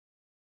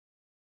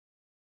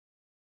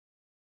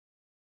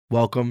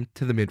 Welcome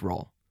to the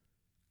mid-roll.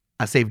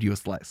 I saved you a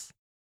slice.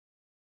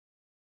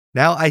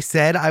 Now, I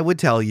said I would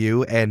tell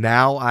you, and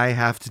now I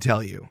have to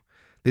tell you.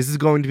 This is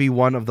going to be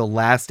one of the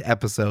last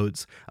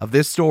episodes of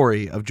this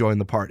story of Join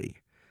the Party.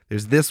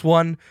 There's this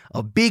one,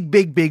 a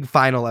big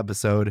final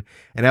episode,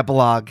 an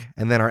epilogue,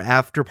 and then our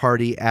after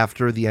party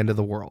after the end of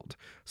the world.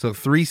 So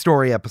 3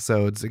 story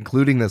episodes,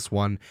 including this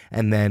one,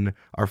 and then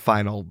our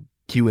final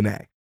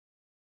Q&A.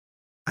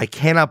 I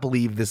cannot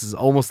believe this is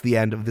almost the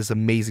end of this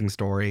amazing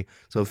story.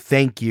 So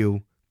thank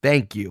you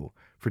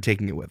for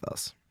taking it with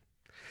us.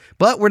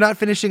 But we're not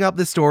finishing up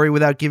this story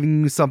without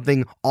giving you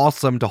something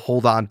awesome to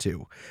hold on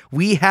to.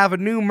 We have a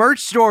new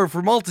merch store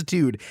for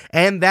Multitude,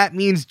 and that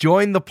means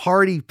Join the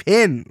Party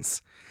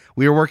pins.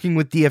 We are working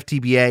with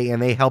DFTBA,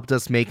 and they helped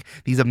us make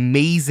these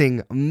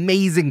amazing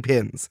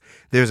pins.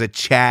 There's a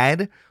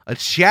Chad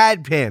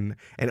pin,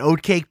 an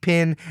Oatcake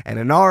pin, and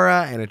a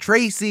Nara, and a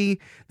Tracy.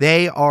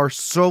 They are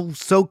so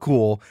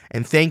cool,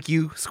 and thank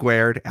you,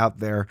 Squared, out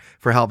there,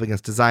 for helping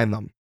us design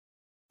them.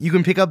 You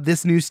can pick up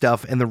this new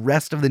stuff and the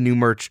rest of the new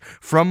merch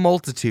from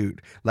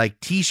Multitude, like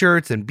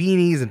t-shirts and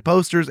beanies and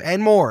posters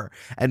and more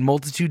at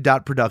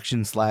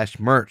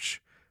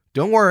multitude.production/merch.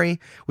 Don't worry,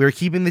 we are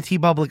keeping the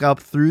TeePublic up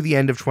through the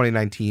end of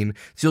 2019,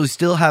 so you'll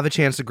still have a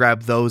chance to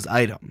grab those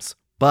items.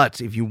 But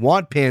if you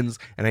want pins,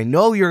 and I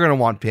know you're going to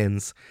want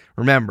pins,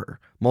 remember,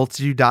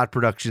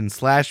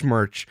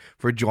 multitude.production/merch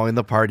for Join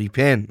the Party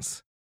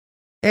pins.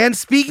 And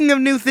speaking of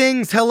new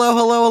things,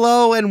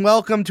 hello, and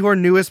welcome to our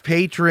newest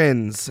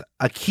patrons,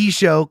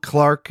 Akisho,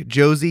 Clark,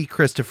 Josie,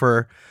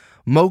 Christopher,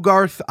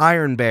 Mogarth,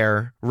 Iron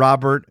Bear,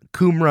 Robert,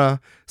 Kumra,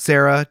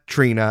 Sarah,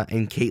 Trina,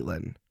 and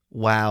Caitlin.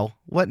 Wow,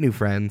 what new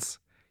friends.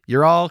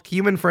 You're all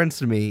human friends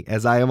to me,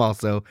 as I am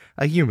also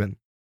a human.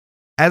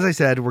 As I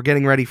said, we're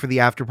getting ready for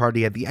the after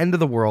party at the end of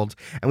the world,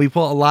 and we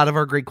pull a lot of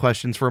our great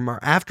questions from our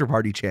after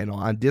party channel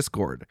on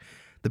Discord.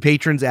 The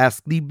patrons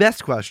ask the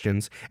best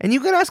questions, and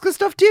you can ask us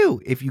stuff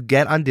too if you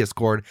get on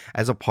Discord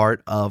as a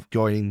part of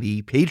joining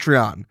the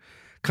Patreon.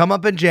 Come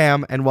up and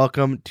jam, and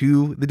welcome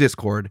to the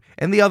Discord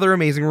and the other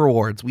amazing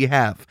rewards we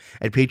have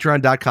at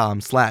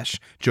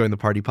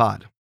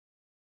patreon.com/jointhepartypod.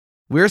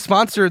 We're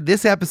sponsored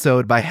this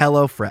episode by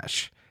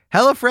HelloFresh.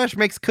 HelloFresh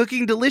makes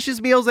cooking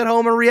delicious meals at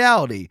home a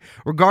reality,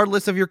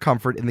 regardless of your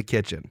comfort in the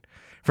kitchen.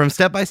 From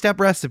step-by-step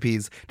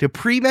recipes to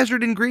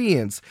pre-measured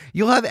ingredients,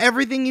 you'll have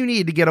everything you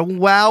need to get a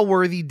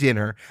wow-worthy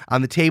dinner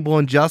on the table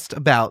in just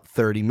about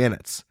 30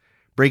 minutes.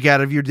 Break out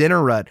of your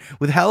dinner rut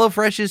with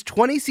HelloFresh's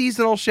 20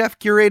 seasonal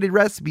chef-curated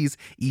recipes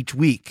each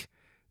week.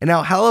 And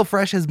now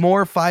HelloFresh has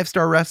more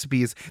 5-star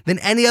recipes than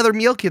any other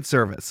meal kit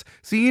service,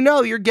 so you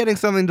know you're getting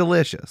something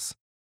delicious.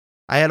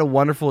 I had a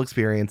wonderful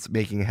experience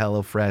making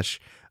HelloFresh.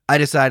 I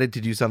decided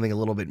to do something a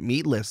little bit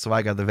meatless, so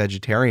I got the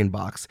vegetarian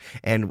box,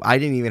 and I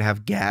didn't even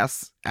have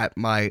gas at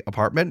my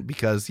apartment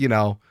because,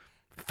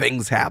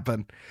 things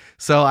happen.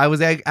 So I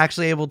was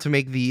actually able to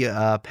make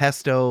the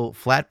pesto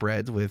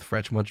flatbreads with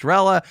fresh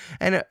mozzarella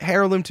and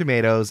heirloom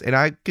tomatoes, and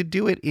I could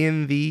do it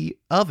in the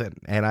oven,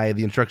 and I had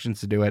the instructions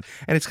to do it,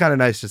 and it's kind of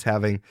nice just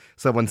having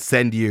someone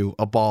send you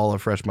a ball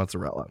of fresh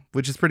mozzarella,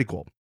 which is pretty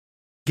cool.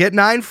 Get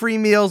 9 free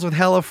meals with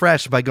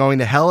HelloFresh by going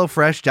to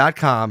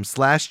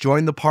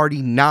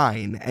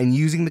HelloFresh.com/jointheparty9 and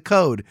using the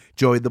code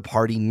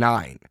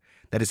JoinTheParty9.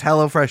 That is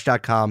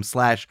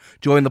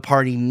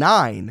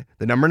HelloFresh.com/jointheparty9,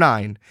 the number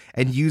 9,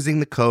 and using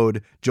the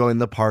code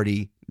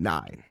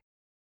JoinTheParty9.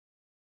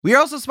 We are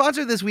also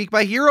sponsored this week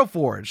by Hero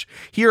Forge.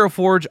 Hero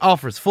Forge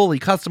offers fully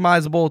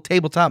customizable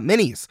tabletop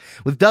minis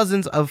with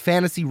dozens of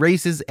fantasy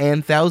races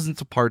and thousands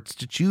of parts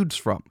to choose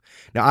from.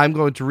 Now, I'm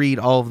going to read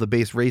all of the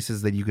base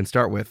races that you can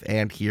start with,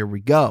 and here we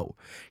go.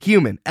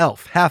 Human,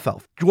 elf,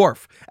 half-elf,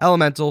 dwarf,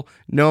 elemental,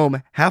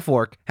 gnome,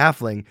 half-orc,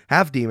 halfling,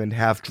 half-demon,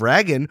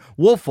 half-dragon,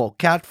 wolf-folk,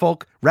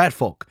 cat-folk,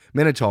 rat-folk,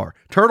 minotaur,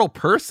 turtle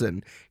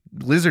person,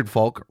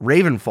 lizard-folk,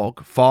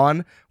 raven-folk,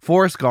 faun,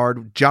 forest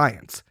guard,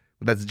 giants.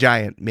 That's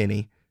giant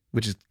mini,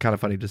 which is kind of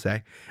funny to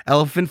say.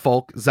 Elephant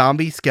folk,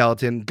 zombie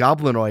skeleton,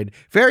 goblinoid,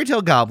 fairy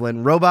tale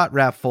goblin, robot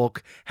rat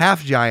folk,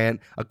 half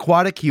giant,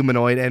 aquatic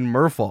humanoid, and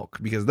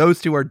merfolk, because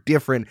those two are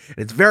different, and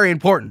it's very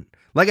important.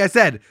 Like I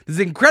said, this is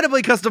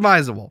incredibly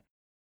customizable.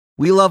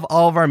 We love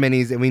all of our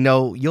minis, and we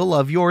know you'll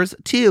love yours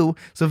too,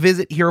 so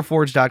visit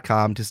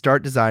HeroForge.com to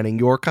start designing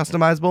your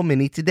customizable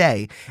mini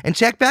today, and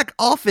check back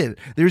often.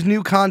 There's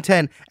new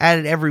content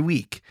added every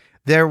week.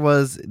 There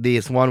was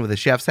this one with a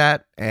chef's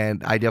hat,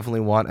 and I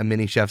definitely want a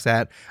mini chef's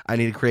hat. I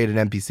need to create an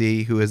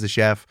NPC who is a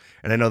chef,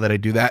 and I know that I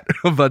do that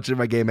a bunch in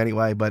my game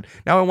anyway, but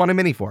now I want a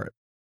mini for it.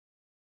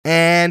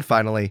 And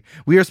finally,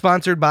 we are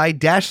sponsored by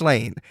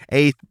Dashlane,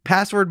 a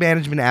password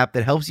management app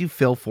that helps you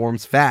fill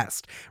forms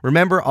fast.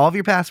 Remember all of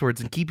your passwords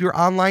and keep your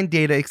online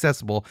data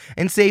accessible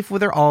and safe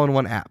with their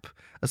all-in-one app.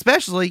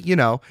 Especially,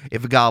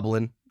 if a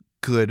goblin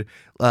could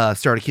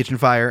start a kitchen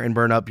fire and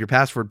burn up your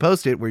password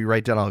post-it where you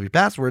write down all of your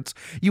passwords,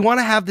 you want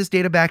to have this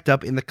data backed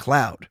up in the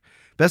cloud.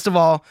 Best of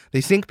all,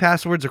 they sync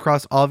passwords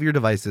across all of your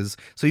devices,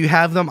 so you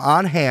have them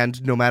on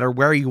hand no matter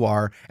where you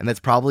are, and that's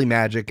probably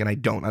magic, and I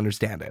don't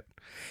understand it.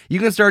 You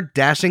can start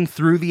dashing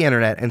through the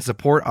internet and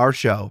support our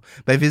show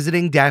by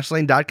visiting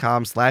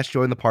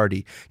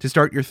dashlane.com/jointheparty to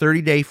start your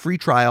 30-day free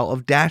trial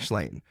of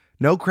Dashlane.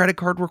 No credit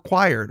card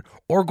required,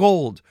 or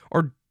gold,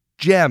 or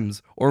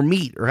gems, or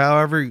meat, or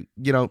however,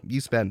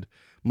 you spend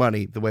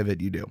money the way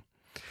that you do.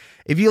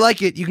 If you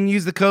like it, you can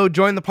use the code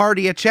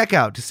JOINTHEPARTY at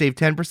checkout to save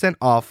 10%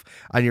 off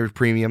on your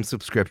premium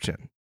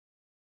subscription.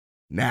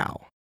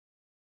 Now,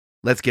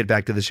 let's get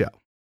back to the show.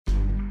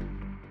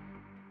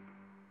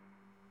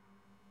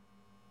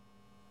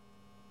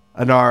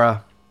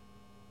 Anara,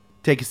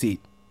 take a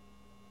seat.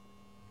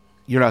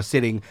 You're now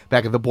sitting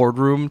back at the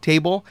boardroom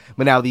table,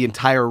 but now the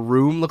entire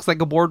room looks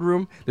like a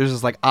boardroom. There's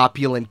this like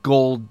opulent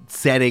gold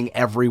setting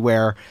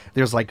everywhere.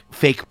 There's like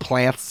fake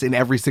plants in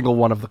every single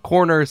one of the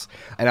corners.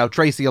 And now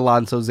Tracy,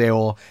 Alonso,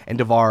 Zeol, and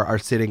Devar are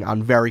sitting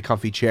on very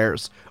comfy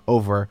chairs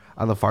over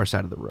on the far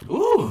side of the room.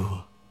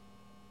 Ooh,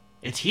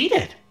 it's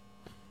heated.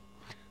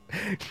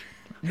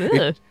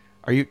 Ugh.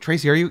 Are you,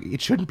 Tracy, it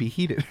shouldn't be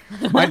heated.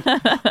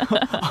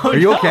 Are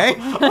you okay?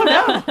 Oh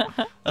no,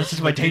 that's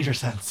just my danger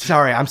sense.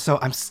 Sorry, I'm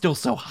still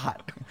so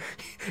hot.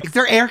 Is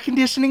there air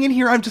conditioning in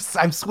here? I'm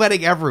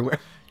sweating everywhere.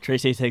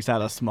 Tracy takes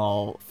out a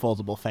small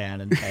foldable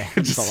fan and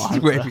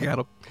Just waving at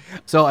him.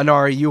 So,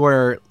 Anara, you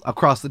are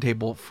across the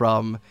table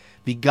from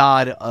the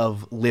god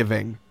of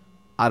living,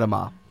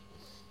 Adama.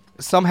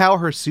 Somehow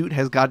her suit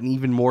has gotten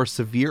even more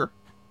severe,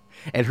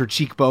 and her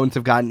cheekbones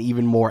have gotten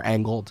even more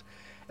angled.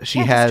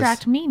 Can't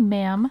distract me,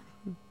 ma'am.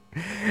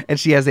 And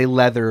she has a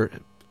leather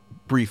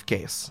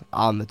briefcase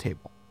on the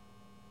table.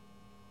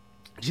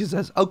 She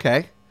says,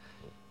 okay,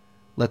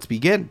 let's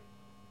begin.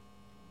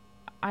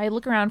 I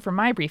look around for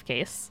my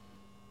briefcase.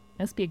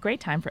 This would be a great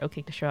time for Oak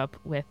to show up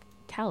with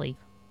Tally.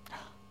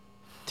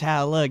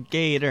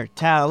 Talligator.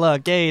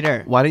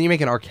 Why don't you make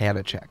an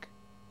Arcana check?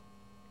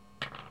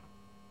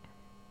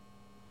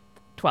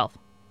 12.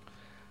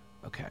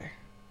 Okay.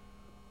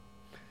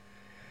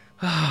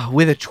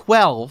 With a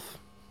 12,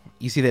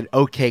 you see that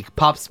Oatcake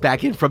pops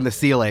back in from the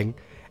ceiling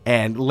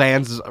and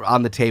lands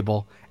on the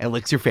table and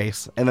licks your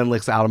face and then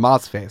licks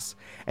Adama's face.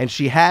 And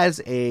she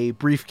has a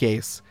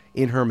briefcase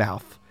in her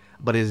mouth,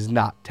 but it is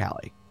not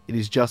Tally. It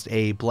is just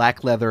a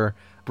black leather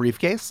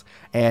briefcase,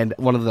 and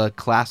one of the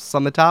clasps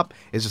on the top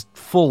is just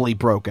fully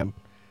broken.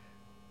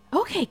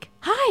 Oak,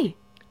 hi!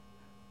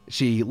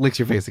 She licks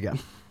your face again.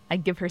 I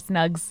give her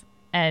snugs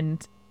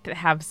and to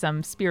have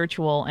some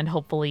spiritual and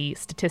hopefully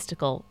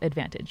statistical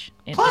advantage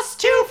in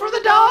 +2 for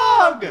the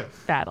dog.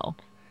 battle.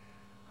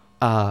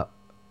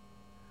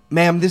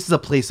 Ma'am, this is a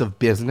place of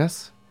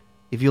business.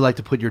 If you'd like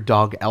to put your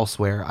dog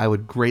elsewhere, I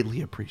would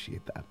greatly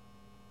appreciate that.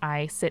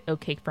 I sit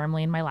Oak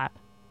firmly in my lap.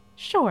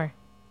 Sure.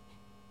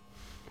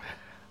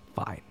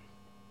 Fine.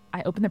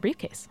 I open the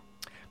briefcase.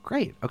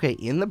 Great. Okay,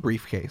 in the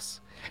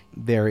briefcase,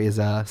 there is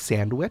a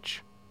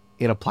sandwich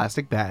in a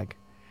plastic bag,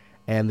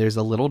 and there's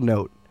a little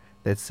note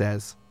that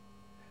says,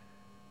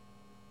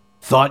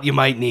 "Thought you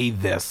might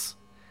need this.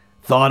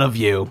 Thought of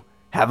you.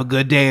 Have a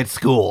good day at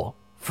school,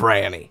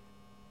 Franny."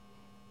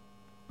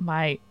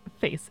 My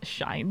face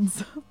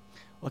shines.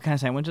 What kind of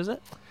sandwich is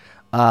it?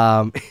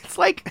 It's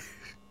like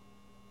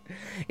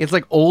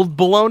old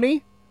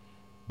bologna,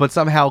 but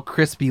somehow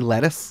crispy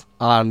lettuce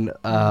on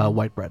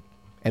white bread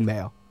and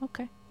mayo.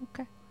 Okay.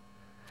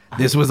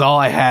 This was all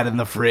I had in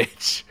the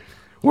fridge.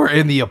 We're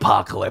in the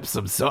apocalypse.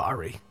 I'm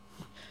sorry.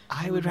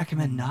 I would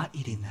recommend not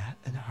eating that,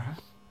 Anara.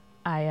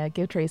 I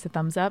give Trace a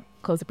thumbs up,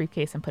 close the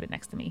briefcase, and put it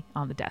next to me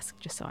on the desk,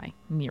 just so I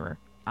mirror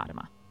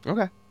Adama.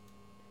 Okay.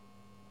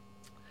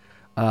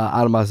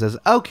 Adama says,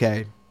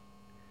 "Okay.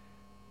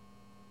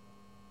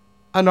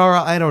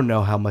 Anara, I don't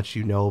know how much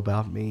you know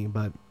about me,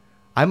 but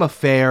I'm a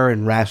fair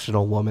and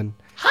rational woman."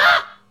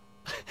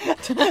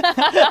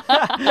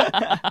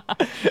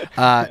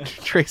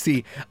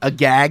 Tracy, a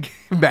gag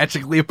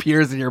magically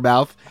appears in your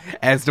mouth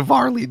as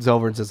Devar leans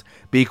over and says,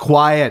 "Be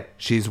quiet.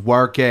 She's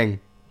working."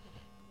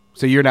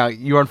 So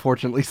you're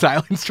unfortunately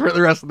silenced for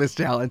the rest of this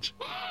challenge.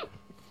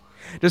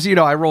 Just so you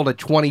know, I rolled a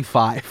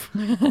 25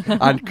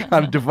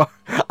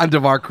 on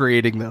Devar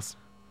creating this.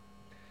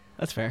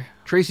 That's fair.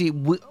 Tracy,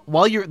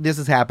 while this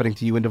is happening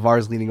to you and Devar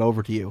is leaning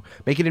over to you,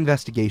 make an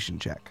investigation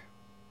check,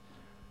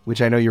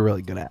 which I know you're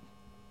really good at.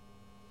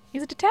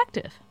 He's a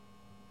detective.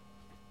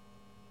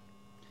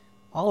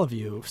 All of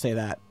you say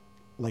that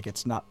like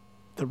it's not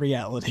the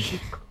reality.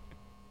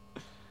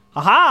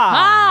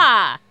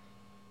 Aha!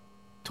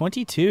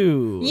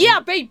 22. Yeah,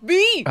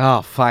 baby!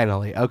 Oh,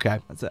 finally. Okay.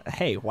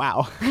 Hey,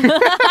 wow.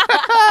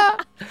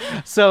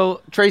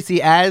 So,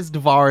 Tracy, as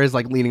Devar is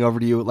like leaning over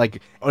to you,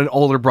 like an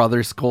older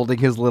brother scolding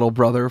his little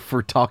brother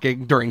for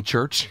talking during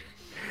church,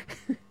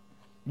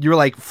 you're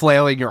like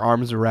flailing your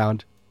arms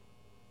around.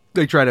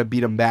 They try to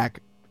beat him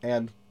back,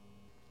 and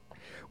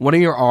one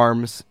of your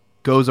arms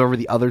goes over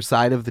the other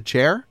side of the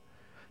chair.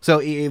 So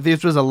if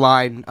this was a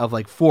line of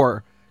like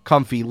 4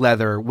 comfy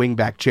leather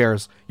wingback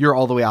chairs, you're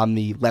all the way on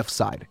the left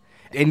side.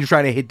 And you're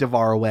trying to hit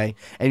Devar away.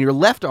 And your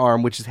left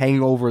arm, which is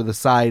hanging over the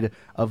side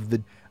of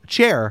the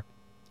chair,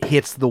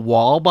 hits the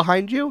wall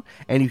behind you.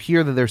 And you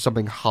hear that there's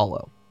something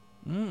hollow.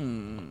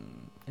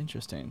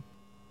 Interesting.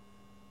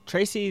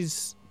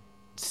 Tracy's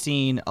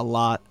seen a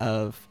lot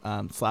of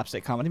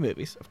slapstick comedy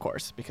movies, of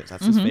course, because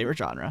that's his favorite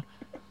genre.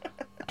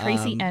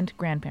 Tracy and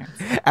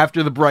grandparents.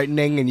 After the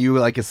brightening and you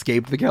like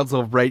escaped the Council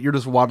of Bright, you're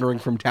just wandering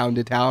from town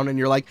to town and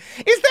you're like,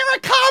 "Is there a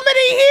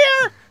comedy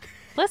here?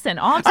 Listen,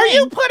 all I'm Are saying,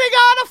 you putting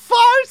on a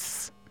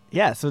farce?"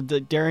 Yeah, so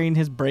during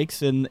his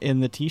breaks in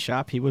the tea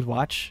shop, he would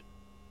watch,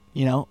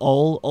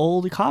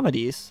 old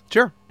comedies.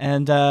 Sure.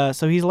 And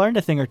so he's learned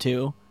a thing or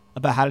two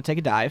about how to take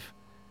a dive.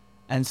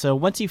 And so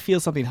once he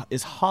feels something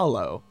is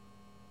hollow,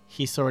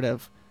 he sort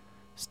of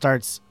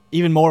starts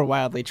even more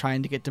wildly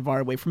trying to get Devar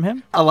away from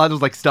him.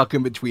 Alonzo's like stuck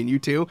in between you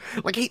two.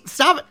 Like, hey,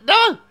 stop it!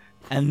 No!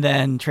 And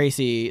then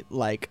Tracy,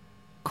 like,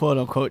 quote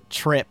unquote,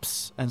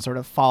 trips and sort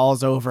of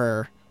falls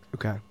over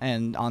Okay.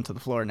 and onto the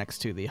floor next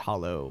to the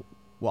hollow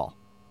wall.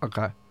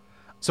 Okay.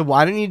 So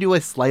why don't you do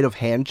a sleight of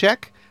hand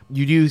check?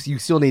 You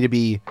still need to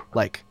be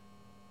like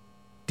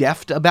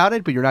deft about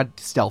it, but you're not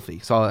stealthy.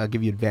 So I'll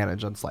give you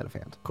advantage on sleight of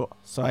hand. Cool.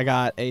 So I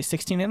got a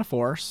 16 and a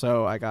 4,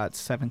 so I got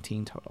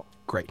 17 total.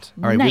 Great.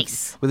 All right.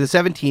 Nice. With a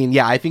 17,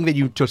 yeah, I think that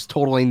you just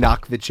totally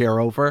knock the chair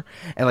over,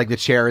 and like the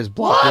chair is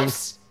blocking.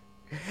 Whoops!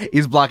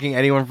 He's blocking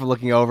anyone from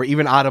looking over.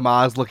 Even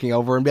Adama is looking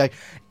over and be like,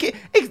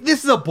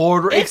 "This is a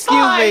boardroom. It's Excuse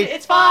fine. me.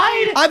 It's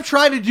fine. I'm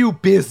trying to do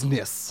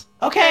business."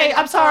 Okay,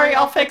 I'm sorry.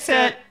 I'll fix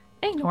it.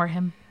 Ignore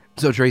him.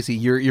 So Tracy,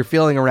 you're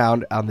feeling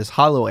around on this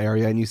hollow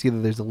area, and you see that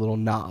there's a little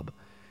knob,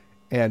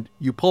 and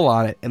you pull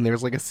on it, and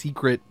there's like a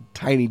secret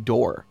tiny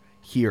door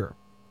here,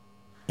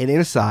 and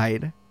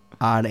inside,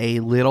 on a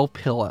little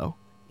pillow,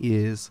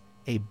 is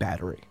a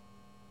battery.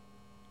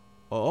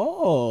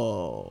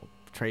 Oh,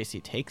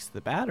 Tracy takes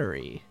the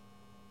battery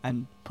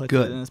and puts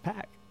Good. it in his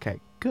pack. Okay,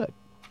 good.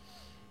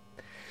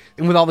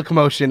 And with all the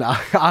commotion,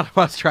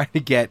 Adama's trying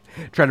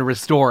to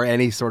restore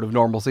any sort of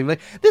normalcy.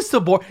 Like, this is a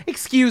bore.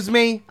 Excuse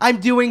me, I'm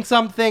doing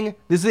something.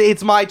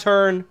 It's my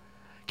turn.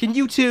 Can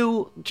you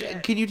two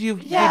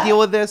Yeah. deal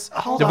with this?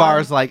 Hold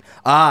Devar's on. like,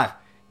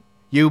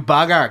 you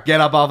bugger,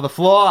 get up off the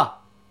floor.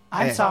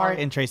 I'm Hey.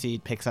 sorry. And Tracy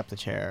picks up the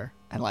chair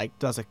and like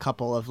does a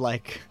couple of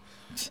like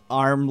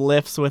arm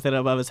lifts with it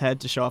above his head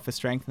to show off his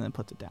strength, and then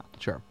puts it down.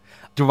 Sure.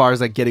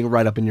 Devar's like getting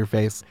right up in your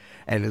face,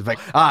 and is like,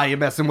 you're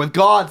messing with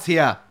gods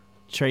here.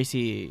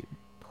 Tracy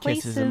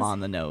kisses him Places. on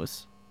the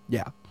nose.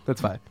 Yeah,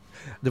 that's fine.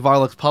 Devar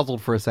looks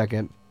puzzled for a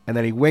second, and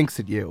then he winks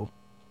at you,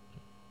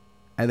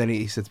 and then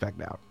he sits back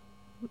down.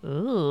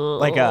 Ooh.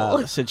 Like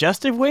a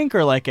suggestive wink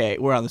or like a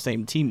we're on the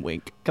same team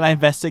wink? Can I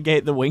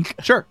investigate the wink?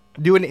 Sure.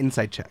 Do an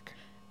insight check.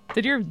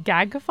 Did your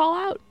gag fall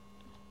out?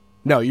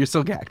 No, you're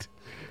still gagged.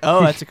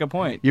 Oh, that's a good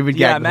point. You've been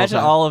yeah, gagged the whole imagine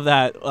time. all of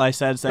that I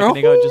said a second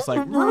ago, just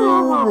like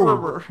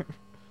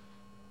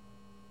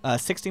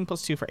 16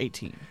 plus 2 for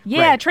 18.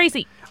 Yeah, Right.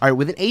 Tracy. All right,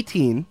 with an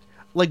 18,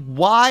 like,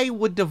 why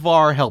would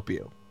Devar help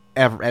you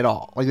ever at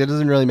all? Like, that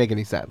doesn't really make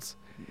any sense.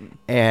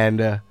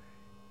 And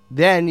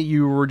then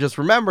you were just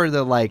remember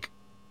that, like,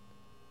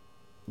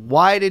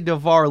 why did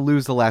Devar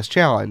lose the last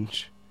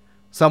challenge?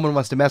 Someone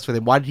must have messed with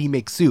him. Why did he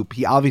make soup?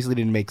 He obviously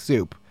didn't make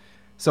soup.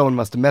 Someone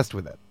must have messed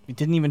with it. It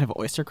didn't even have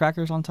oyster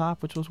crackers on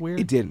top, which was weird.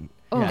 It didn't.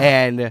 Oh.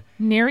 And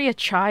Nary a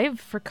chive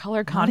for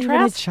color Not even a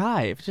contrast.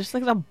 chive, just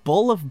like a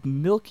bowl of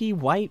milky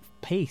white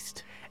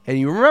paste.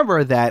 you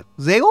remember that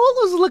Zael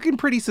was looking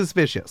pretty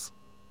suspicious.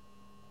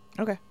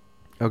 Okay.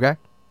 Okay?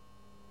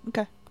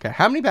 Okay. Okay,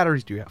 how many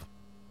batteries do you have?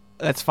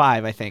 That's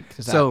 5, I think.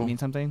 Does that So- mean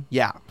something?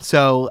 Yeah.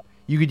 So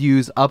you could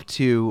use up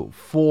to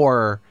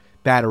 4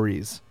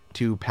 batteries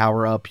to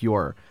power up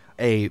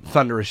a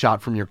thunderous shot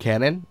from your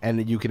cannon,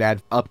 and you can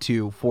add up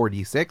to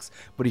 4d6.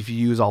 But if you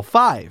use all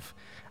 5,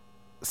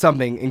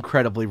 something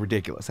incredibly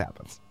ridiculous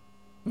happens.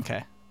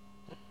 Okay.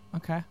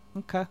 Okay.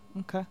 Okay.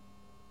 Okay.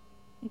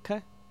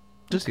 Okay.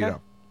 Just so you Okay.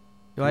 know.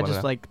 Do I wanna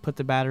just know? like put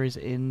the batteries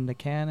in the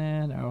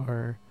cannon,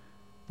 or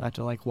do I have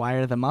to like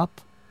wire them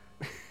up?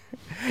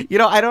 You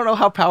know, I don't know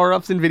how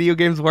power-ups in video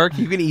games work.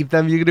 You can eat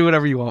them. You can do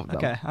whatever you want with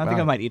Okay. them. I think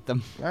I might eat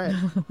them. All right.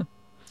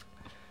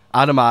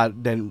 Adama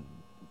then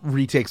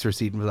retakes her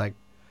seat and was like,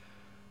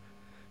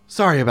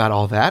 sorry about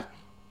all that.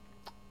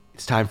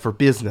 It's time for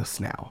business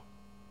now.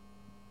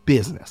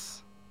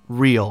 Business.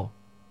 Real,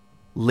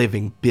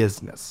 living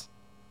business.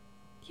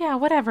 Yeah,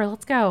 whatever.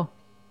 Let's go.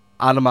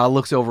 Adama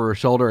looks over her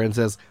shoulder and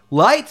says,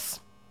 lights!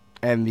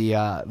 And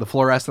the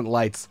fluorescent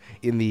lights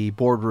in the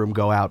boardroom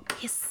go out.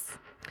 Yes.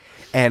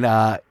 And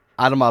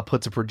Adama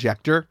puts a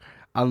projector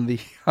on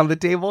the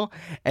table,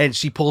 and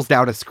she pulls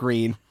down a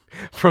screen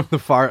from the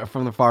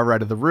far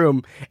right of the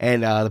room,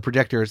 and the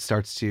projector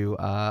starts to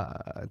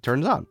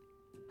turns on,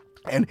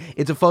 and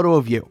it's a photo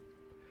of you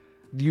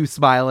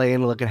smiling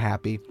and looking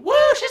happy. Woo,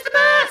 she's the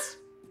best.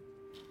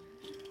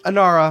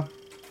 Anara,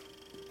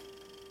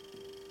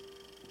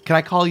 can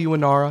I call you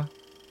Anara?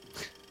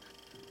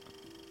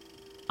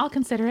 I'll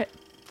consider it.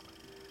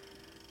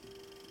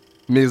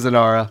 Ms.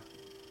 Anara.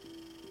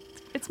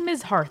 It's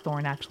Ms.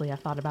 Harthorn, actually. I've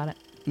thought about it.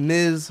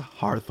 Ms.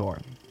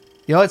 Harthorn.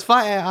 You know, it's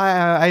fine.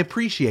 I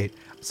appreciate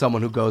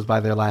someone who goes by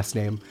their last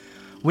name.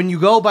 When you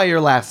go by your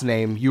last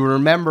name, you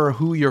remember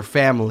who your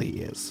family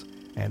is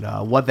and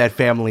what that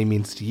family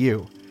means to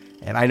you.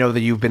 And I know that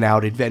you've been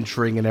out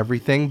adventuring and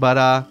everything,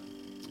 but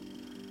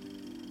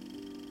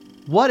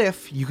what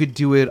if you could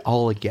do it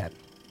all again?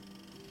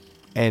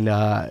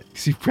 And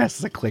she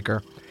presses a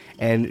clicker,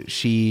 and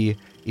she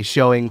is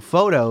showing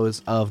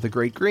photos of the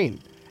Great Green.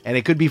 And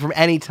it could be from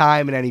any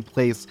time and any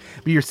place.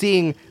 But you're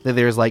seeing that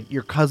there's like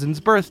your cousin's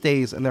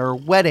birthdays, and there are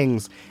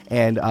weddings,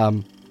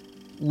 and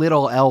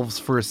little elves'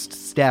 first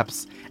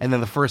steps. And then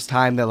the first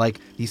time that like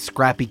these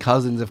scrappy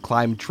cousins have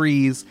climbed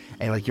trees,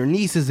 and like your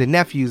nieces and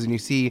nephews, and you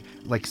see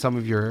like some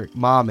of your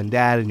mom and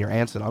dad and your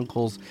aunts and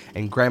uncles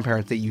and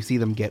grandparents that you see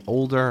them get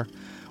older.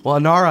 Well,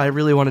 Anara, I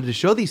really wanted to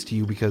show these to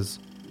you because,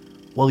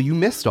 well, you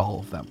missed all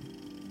of them.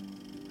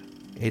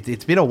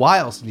 It's been a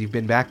while since you've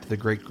been back to the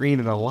Great Green,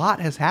 and a lot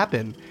has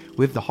happened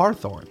with the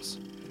Hawthorns.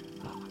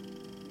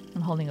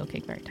 I'm holding Oak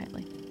Cake very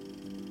tightly.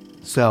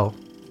 So,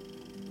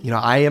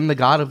 I am the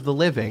god of the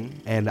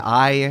living, and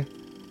I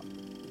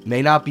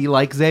may not be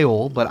like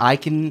Zeol, but I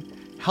can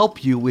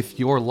help you with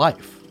your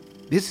life.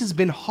 This has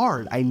been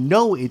hard. I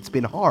know it's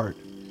been hard.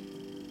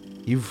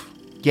 You've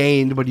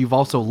gained, but you've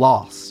also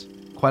lost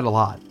quite a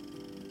lot.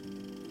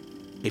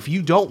 If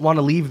you don't want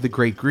to leave the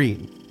Great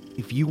Green,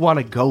 if you want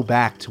to go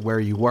back to where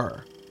you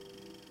were,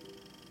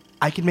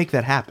 I can make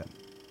that happen.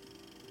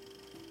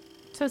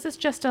 So is this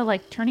just a,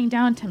 turning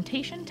down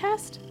temptation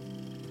test?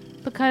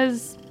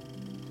 Because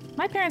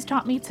my parents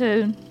taught me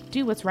to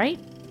do what's right,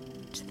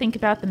 to think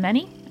about the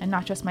many and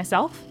not just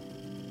myself.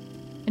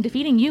 And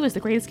defeating you is the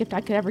greatest gift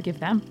I could ever give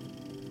them.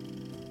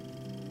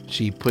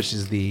 She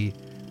pushes the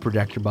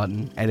projector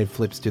button, and it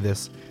flips to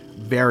this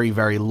very,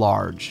 very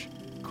large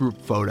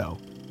group photo.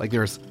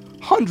 There's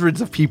hundreds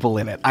of people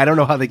in it. I don't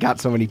know how they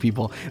got so many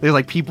people.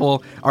 There's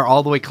people are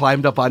all the way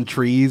climbed up on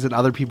trees, and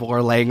other people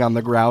are laying on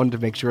the ground to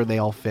make sure they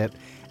all fit.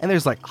 And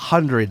there's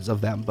hundreds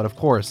of them, but of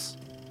course,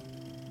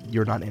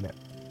 you're not in it.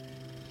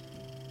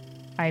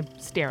 I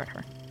stare at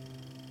her.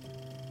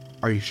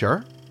 Are you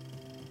sure?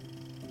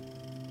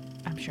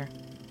 I'm sure.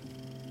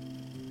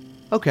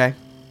 Okay.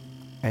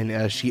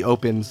 And she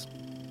opens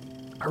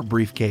her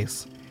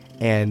briefcase,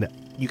 and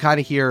you kind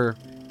of hear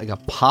a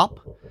pop,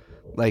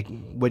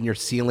 when you're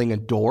sealing a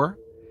door.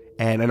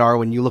 And Anara,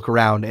 when you look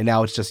around, and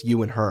now it's just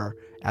you and her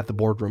at the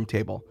boardroom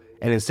table.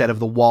 And instead of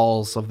the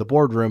walls of the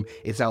boardroom,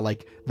 it's now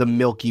the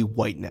milky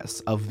whiteness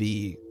of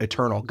the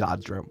eternal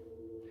God's room.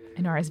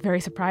 Inara is very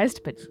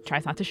surprised, but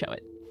tries not to show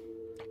it.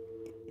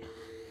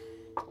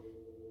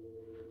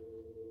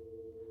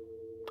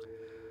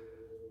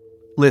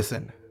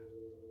 Listen,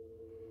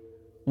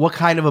 what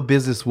kind of a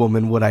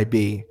businesswoman would I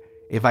be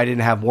if I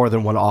didn't have more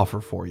than one offer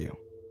for you?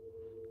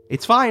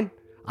 It's fine.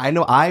 I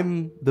know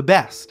I'm the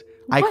best.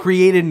 What? I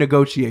created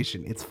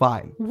negotiation. It's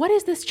fine. What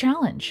is this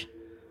challenge?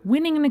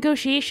 Winning a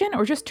negotiation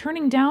or just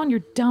turning down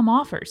your dumb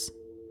offers?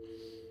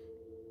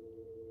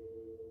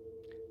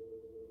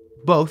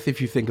 Both,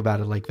 if you think about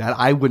it like that.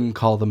 I wouldn't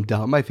call them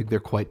dumb. I think they're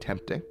quite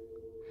tempting.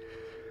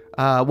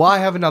 Well, I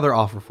have another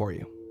offer for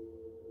you.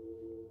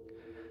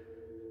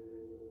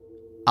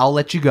 I'll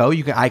let you go.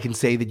 I can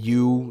say that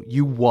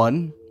you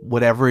won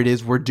whatever it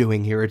is we're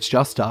doing here. It's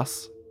just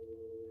us.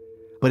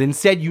 But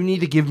instead, you need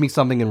to give me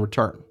something in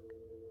return.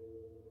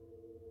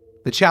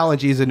 The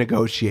challenge is a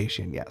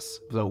negotiation, yes.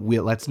 So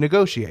let's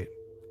negotiate.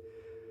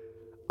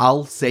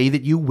 I'll say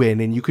that you win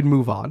and you can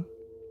move on.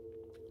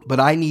 But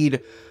I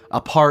need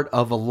a part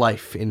of a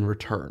life in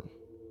return.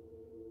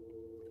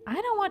 I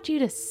don't want you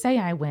to say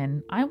I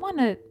win. I want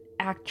to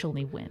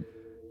actually win.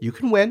 You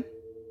can win.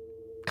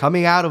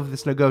 Coming out of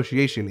this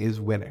negotiation is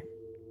winning.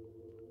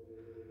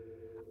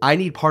 I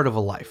need part of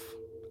a life.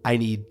 I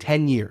need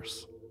 10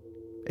 years.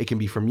 It can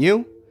be from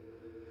you.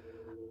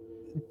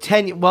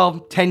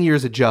 10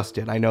 years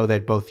adjusted. I know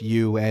that both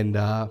you and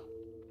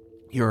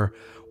your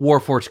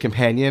Warforged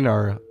companion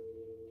are a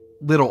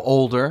little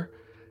older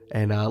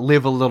and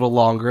live a little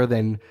longer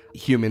than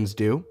humans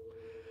do.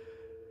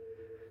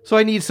 So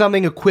I need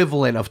something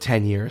equivalent of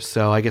 10 years.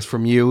 So I guess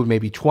from you,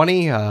 maybe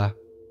 20.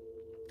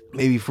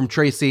 Maybe from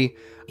Tracy,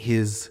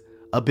 his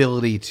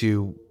ability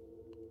to,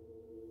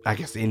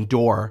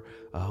 endure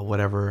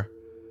whatever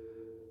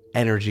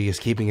energy is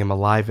keeping him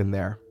alive in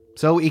there.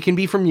 So it can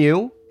be from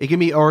you, it can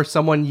be, or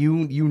someone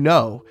you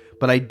know,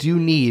 but I do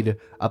need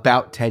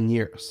about 10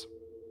 years.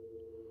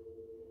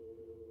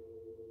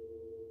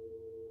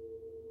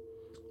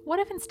 What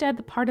if instead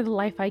the part of the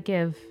life I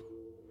give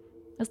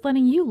is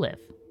letting you live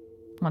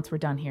once we're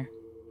done here?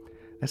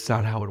 That's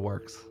not how it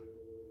works.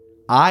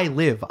 I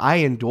live, I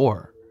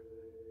endure.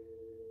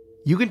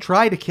 You can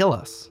try to kill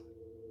us.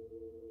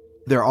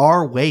 There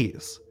are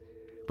ways,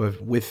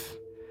 but with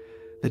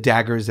the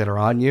daggers that are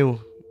on you,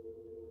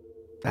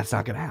 that's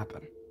not going to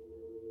happen.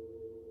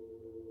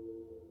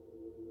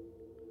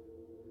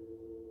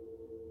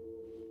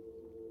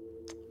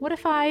 What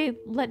if I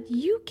let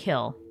you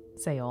kill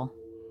Zeol?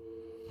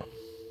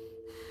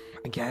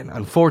 Again,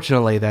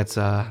 unfortunately, that's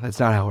not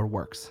how it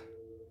works.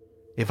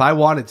 If I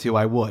wanted to,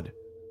 I would.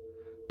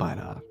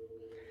 But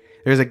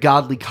there's a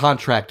godly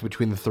contract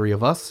between the three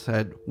of us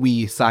that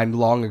we signed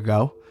long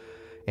ago,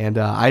 and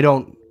I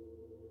don't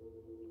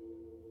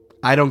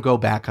go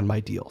back on my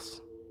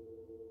deals.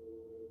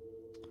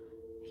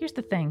 Here's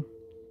the thing.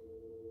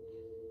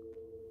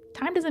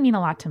 Time doesn't mean a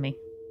lot to me.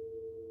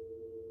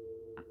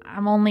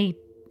 I'm only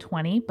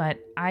 20, but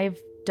I've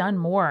done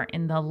more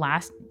in the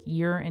last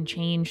year and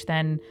change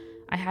than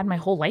I had my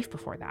whole life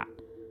before that.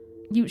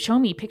 You show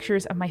me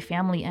pictures of my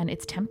family and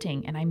it's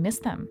tempting and I miss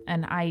them.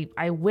 And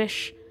I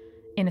wish,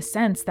 in a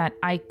sense, that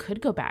I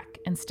could go back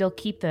and still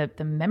keep the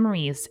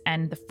memories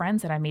and the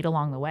friends that I made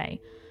along the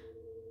way.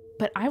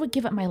 But I would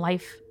give up my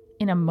life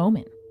in a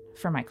moment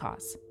for my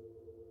cause.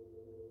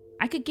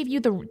 I could give you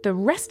the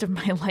rest of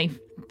my life,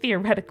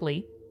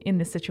 theoretically, in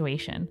this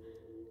situation.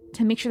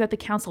 to make sure that the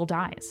council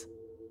dies.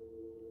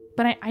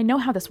 But I know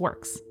how this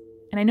works,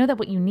 and I know that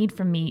what you need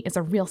from me is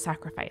a real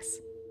sacrifice.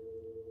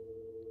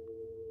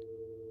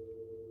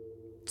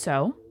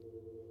 So,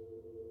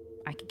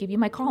 I could give you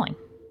my calling.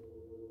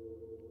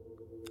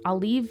 I'll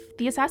leave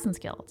the Assassin's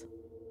Guild.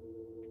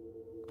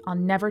 I'll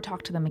never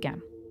talk to them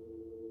again.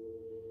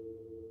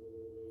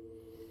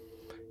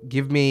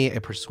 Give me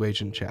a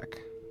persuasion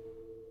check.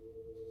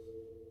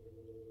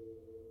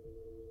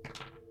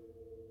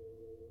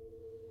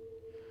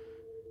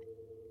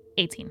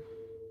 $18.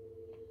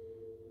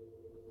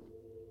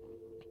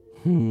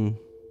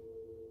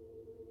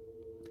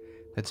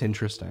 That's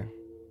interesting.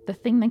 The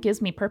thing that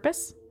gives me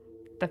purpose,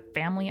 the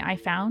family I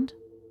found,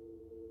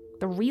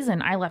 the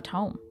reason I left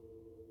home,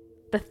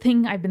 the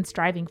thing I've been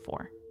striving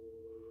for.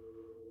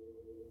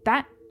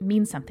 That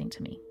means something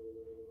to me.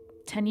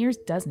 10 years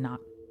does not.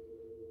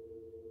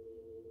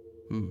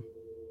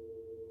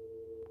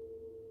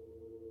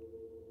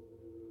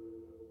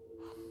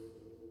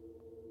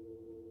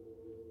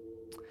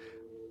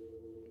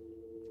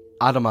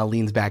 Adama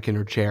leans back in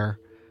her chair,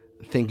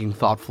 thinking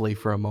thoughtfully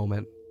for a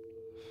moment.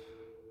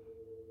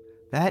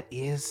 That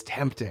is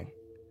tempting.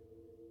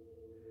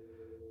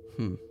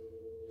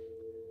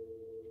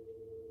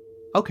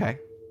 Okay.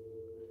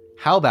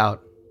 How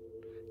about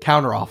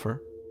counteroffer?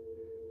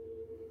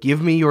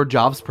 Give me your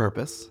job's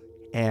purpose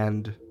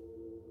and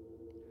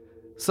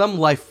some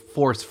life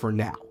force for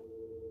now.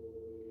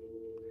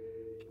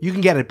 You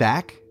can get it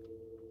back.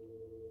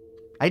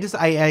 I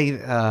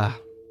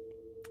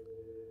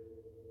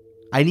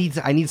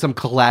need some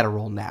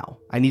collateral now.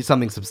 I need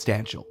something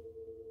substantial.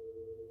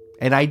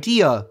 An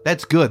idea,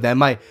 that's good.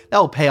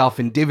 That'll pay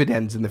off in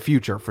dividends in the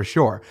future for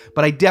sure.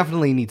 But I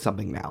definitely need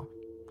something now.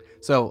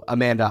 So,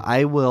 Amanda,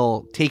 I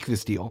will take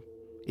this deal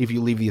if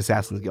you leave the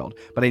Assassin's Guild,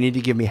 but I need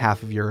to give me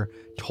half of your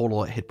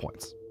total hit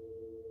points.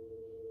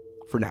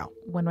 For now.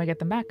 When do I get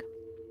them back?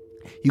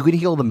 You can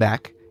heal them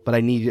back, but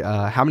I need,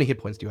 how many hit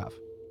points do you have?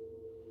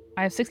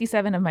 I have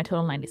 67 of my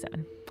total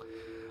 97.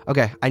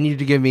 Okay, I need you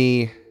to give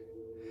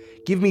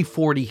me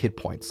 40 hit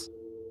points.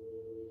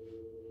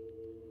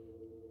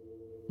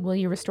 Will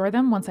you restore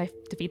them once I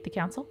defeat the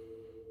council?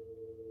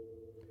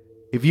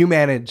 If you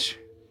manage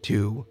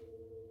to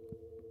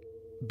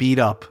beat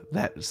up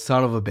that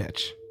son of a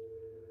bitch,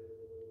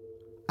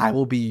 I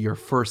will be your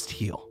first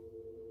heal.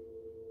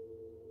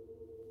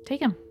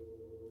 Take him.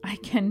 I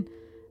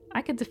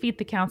could defeat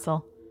the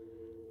council.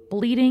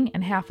 Bleeding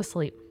and half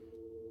asleep.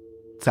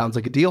 Sounds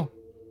like a deal.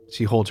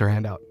 She holds her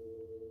hand out.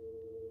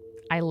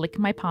 I lick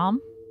my palm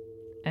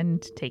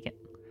and take it.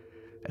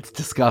 It's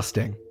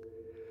disgusting,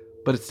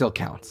 but it still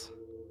counts.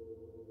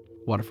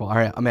 Wonderful. All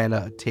right,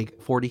 Amanda,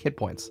 take 40 hit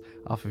points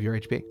off of your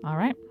HP. All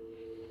right.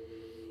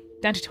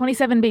 Down to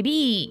 27,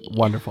 baby.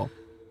 Wonderful.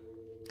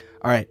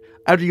 All right.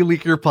 After you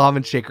lick your palm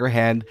and shake her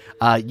hand,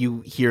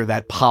 you hear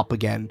that pop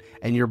again,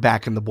 and you're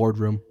back in the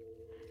boardroom.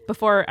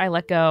 Before I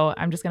let go,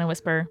 I'm just going to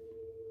whisper,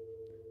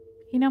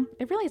 you know,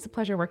 it really is a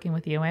pleasure working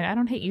with you. I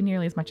don't hate you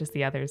nearly as much as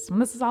the others. When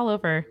this is all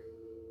over,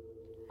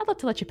 I'd love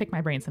to let you pick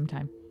my brain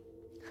sometime.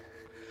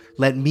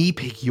 Let me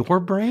pick your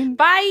brain?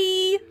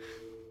 Bye!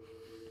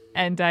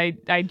 And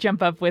I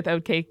jump up with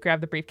Oatcake,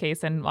 grab the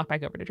briefcase, and walk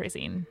back over to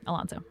Tracy and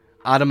Alonso.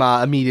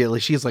 Adama immediately,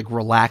 she's like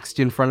relaxed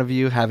in front of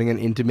you, having an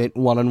intimate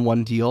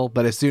one-on-one deal.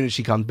 But as soon as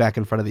she comes back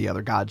in front of the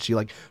other gods, she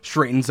like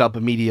straightens up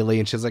immediately,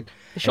 and she's like,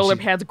 the shoulder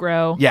pads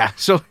grow. Yeah,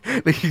 so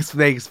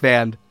they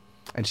expand,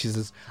 and she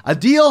says, "A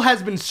deal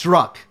has been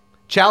struck.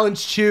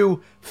 Challenge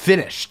 2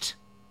 finished."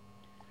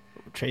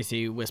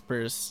 Tracy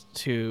whispers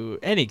to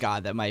any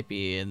god that might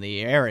be in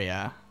the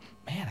area.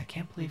 Man, I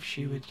can't believe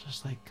she would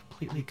just like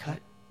completely cut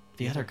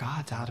the other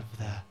gods out of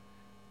the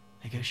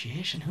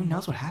negotiation. Who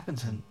knows what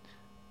happens in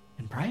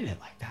private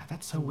like that?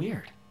 That's so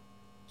weird.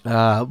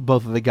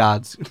 Both of the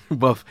gods,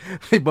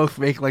 they both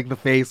make like the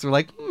face. They're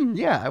like,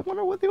 yeah, I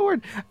wonder what they were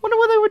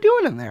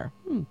doing in there.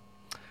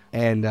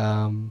 And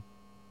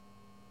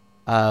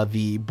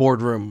the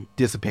boardroom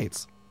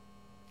dissipates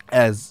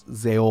as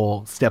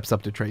Zeol steps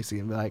up to Tracy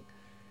and be like,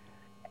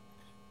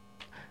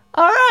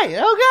 all right,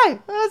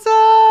 okay, that's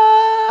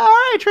all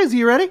right, Tracy,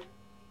 you ready?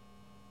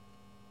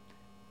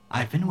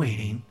 I've been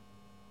waiting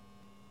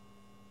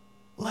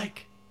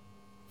like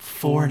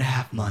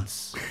 4.5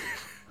 months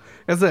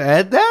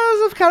That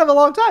is kind of a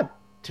long time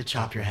to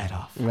chop your head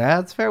off.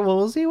 That's fair. Well,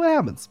 we'll see what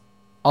happens.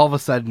 All of a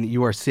sudden,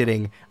 you are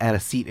sitting at a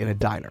seat in a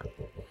diner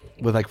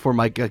with like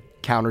Formica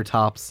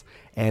countertops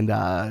and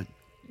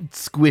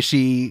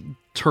squishy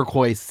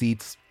turquoise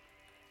seats.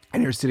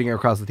 And you're sitting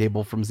across the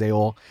table from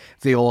Zeol.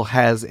 Zeol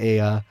has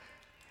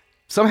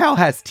somehow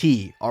has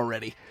tea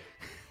already.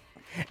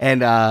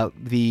 And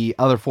the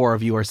other four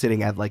of you are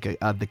sitting at like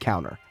the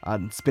counter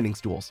on spinning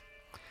stools.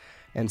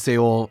 And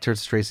Zeol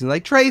turns to Tracy and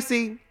like,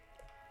 Tracy,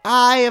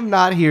 I am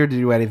not here to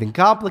do anything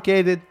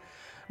complicated.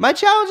 My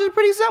challenge is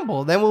pretty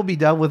simple. Then we'll be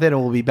done with it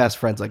and we'll be best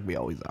friends like we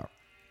always are.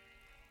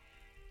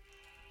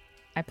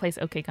 I place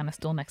Oatcake on a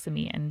stool next to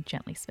me and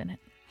gently spin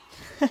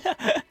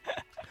it.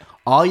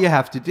 All you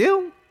have to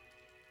do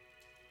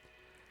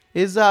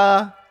is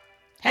ham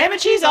and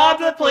cheese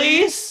omelet,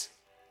 please.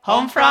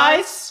 Home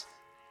fries.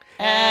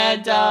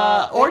 and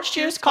orange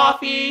juice,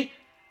 coffee,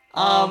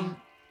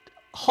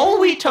 whole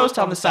wheat toast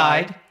on the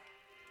side,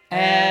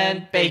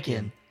 and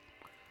bacon.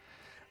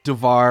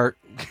 Devar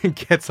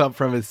gets up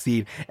from his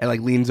seat and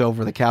like leans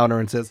over the counter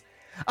and says,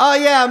 "Oh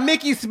yeah,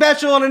 Mickey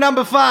special on a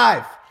number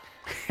 5."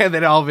 And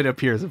then all of it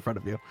appears in front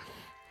of you.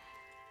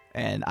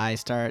 And I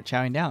start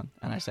chowing down,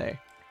 and I say,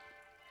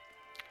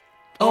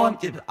 Oh,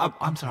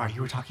 I'm sorry.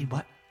 You were talking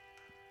what?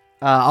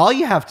 All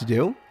you have to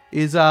do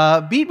is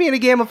beat me in a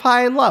game of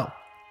high and low.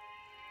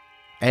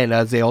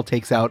 And Zale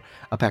takes out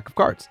a pack of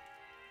cards.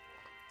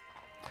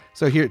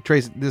 So here,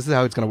 Trace, this is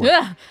how it's going to work.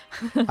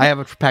 Yeah. I have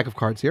a pack of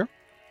cards here.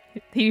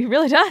 He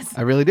really does.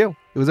 I really do.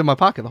 It was in my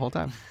pocket the whole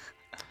time.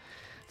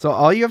 So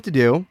all you have to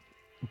do,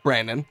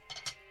 Brandon,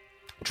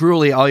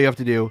 truly all you have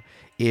to do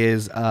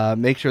is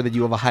make sure that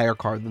you have a higher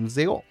card than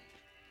Zale.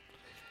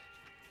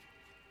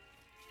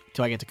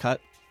 do I get to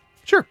cut?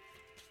 Sure.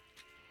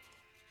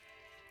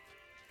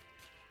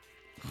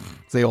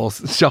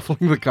 Zael's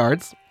shuffling the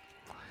cards.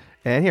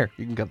 And here,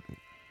 you can cut them.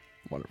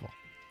 Wonderful.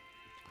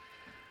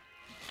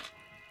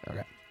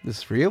 Okay, this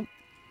is for you.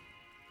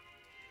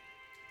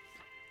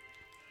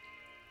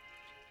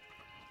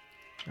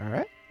 All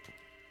right.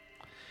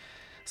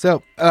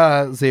 So,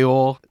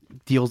 Zael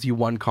deals you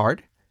one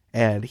card,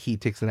 and he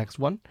takes the next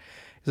one.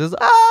 He says, "Oh,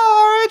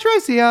 all right,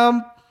 Tracy,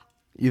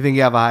 you think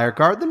you have a higher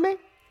card than me?"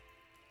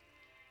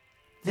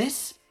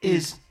 This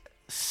is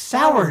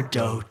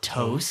sourdough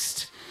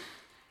toast.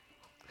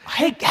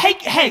 Hey,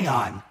 hang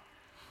on.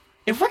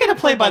 If we're gonna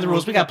play by the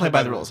rules, we gotta play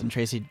by the rules. And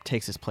Tracy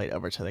takes his plate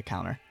over to the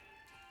counter.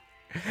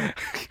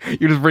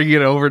 You're just bringing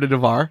it over to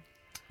Devar?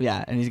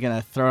 Yeah, and he's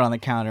gonna throw it on the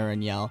counter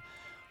and yell,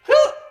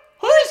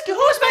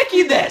 Who's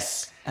making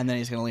this? and then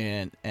he's gonna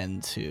lean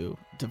into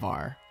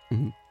Devar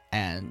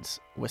and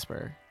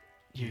whisper,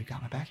 You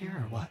got my back here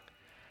or what?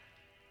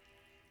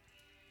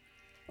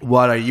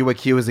 What, are you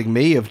accusing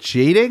me of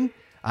cheating?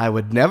 I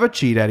would never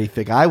cheat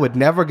anything. I would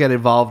never get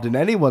involved in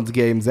anyone's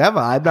games ever.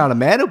 I'm not a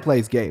man who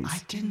plays games. I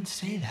didn't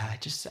say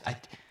that.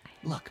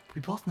 Look.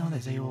 We both know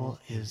that Zael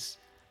is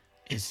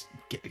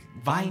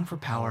vying for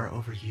power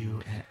over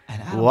you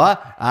and Adam.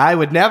 What? I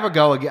would never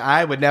go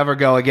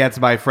against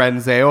my friend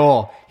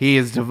Zael. He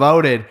is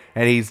devoted,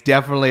 and he's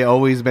definitely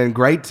always been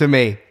great to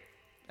me.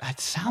 That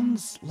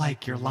sounds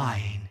like you're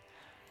lying,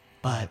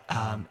 but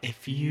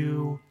if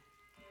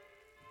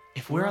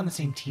we're on the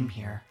same team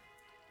here,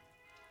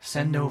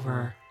 send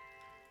over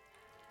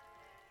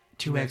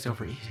 2 eggs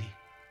over easy.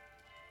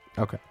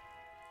 Okay.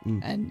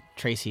 and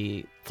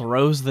Tracy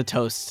throws the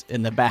toast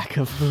in the back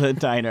of the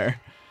diner.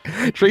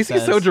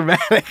 Tracy's so says-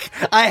 dramatic.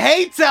 I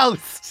hate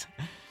toast.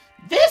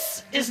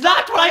 This is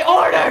not what I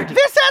ordered.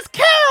 This has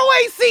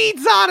caraway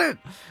seeds on it.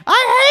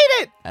 I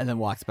hate it. And then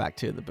walks back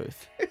to the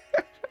booth.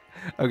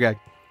 Okay.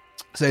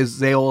 So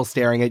Zael is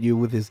staring at you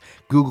with his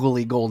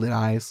googly golden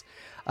eyes.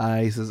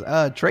 He says,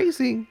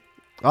 Tracy,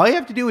 all you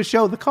have to do is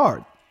show the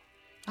card.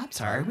 I'm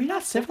sorry. Are we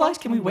not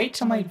civilized? Can we wait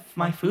till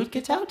my food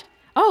gets out?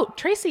 Oh,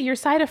 Tracy, your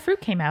side of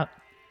fruit came out.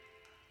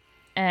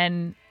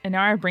 And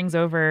Inara brings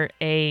over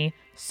a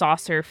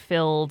saucer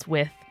filled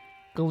with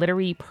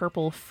glittery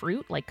purple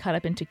fruit, like cut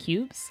up into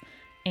cubes.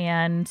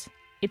 And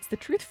it's the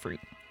truth fruit.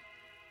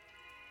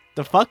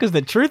 The fuck is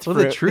the truth Well,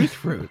 fruit? the truth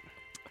fruit.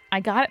 I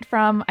got it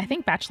from, I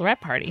think, Bachelorette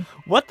Party.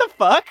 What the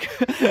fuck?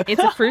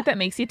 It's a fruit that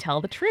makes you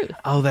tell the truth.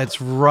 Oh,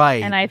 that's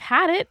right. And I've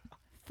had it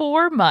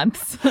 4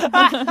 months.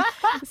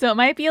 So it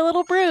might be a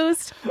little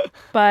bruised,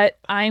 but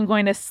I'm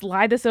going to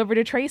slide this over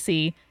to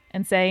Tracy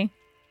and say,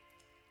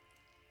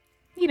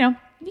 you know,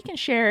 you can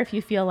share if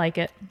you feel like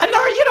it.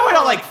 Anara, you know I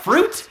don't like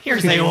fruit.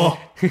 Here's Zael.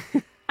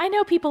 I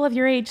know people of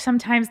your age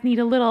sometimes need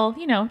a little,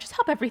 you know, just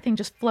help everything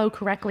just flow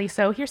correctly.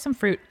 So here's some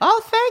fruit.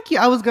 Oh, thank you.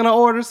 I was going to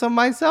order some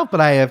myself,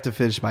 but I have to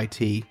finish my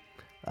tea.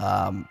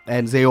 And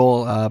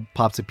Zael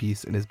pops a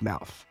piece in his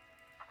mouth.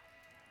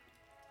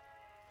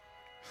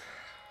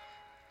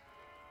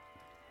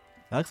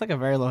 That looks like a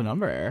very low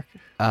number, Eric.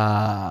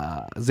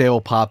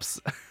 Zael pops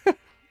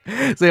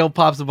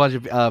a bunch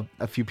of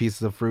a few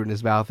pieces of fruit in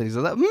his mouth, and he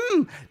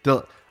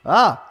says,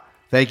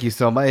 thank you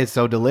so much. It's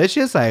so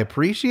delicious. I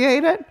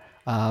appreciate it.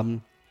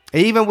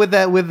 Even with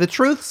the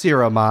truth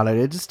serum on it,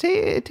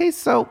 it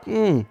tastes so.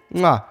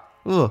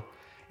 Ugh.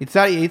 It's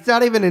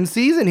not even in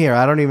season here.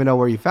 I don't even know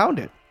where you found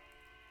it.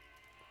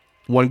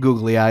 One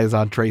googly eye is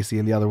on Tracy,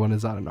 and the other one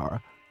is on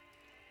Inara.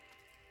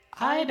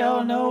 I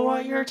don't know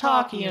what you're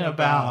talking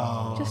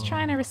about. Just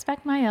trying to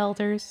respect my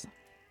elders.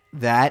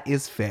 That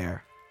is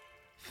fair.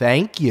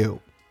 Thank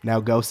you. Now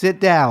go sit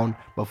down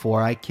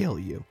before I kill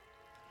you.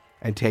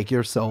 And take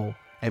your soul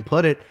and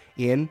put it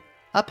in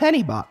a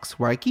penny box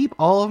where I keep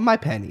all of my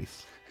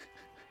pennies.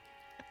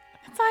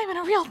 It's not even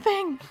a real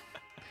thing.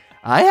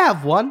 I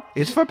have one.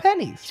 It's for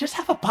pennies. You just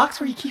have a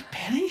box where you keep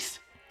pennies?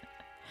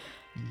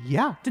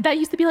 Yeah. Did that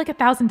used to be like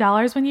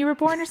 $1,000 when you were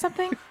born or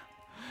something?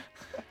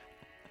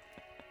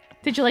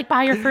 Did you like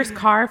buy your first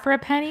car for a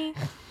penny?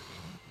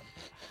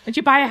 Did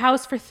you buy a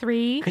house for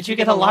 $3? Could you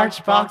get a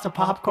large box of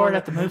popcorn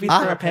at the movies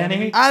for a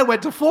penny? I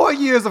went to 4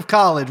 years of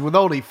college with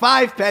only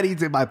 5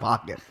 pennies in my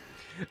pocket.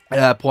 At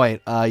that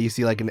point, you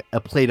see like a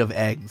plate of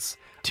eggs,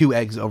 2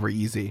 eggs over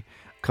easy,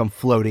 come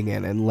floating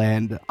in and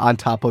land on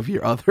top of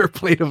your other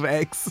plate of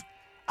eggs.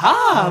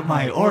 Ah,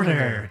 my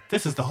order.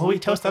 This is the whole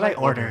wheat toast that I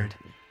ordered.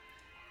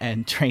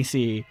 And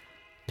Tracy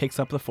picks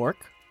up the fork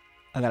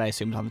that I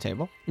assumed on the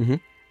table,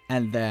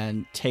 and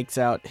then takes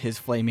out his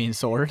flaming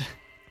sword,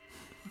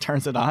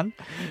 turns it on,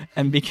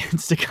 and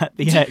begins to cut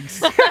the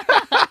eggs.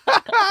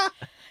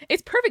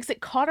 It's perfect 'cause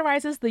it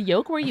cauterizes the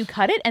yolk where you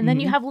cut it, and then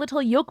you have a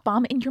little yolk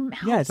bomb in your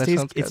mouth. Yeah, That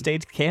sounds good. it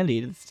stays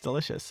candied. It's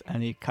delicious.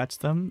 And he cuts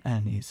them,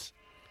 and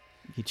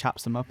he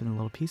chops them up into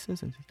little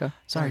pieces. And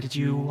Sorry, did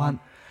you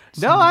want...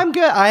 No, I'm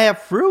good. I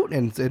have fruit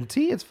and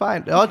tea. It's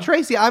fine. Oh,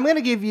 Tracy, I'm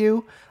gonna give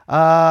you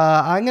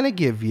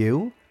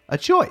a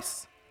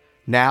choice.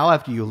 Now,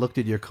 after you looked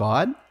at your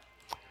card,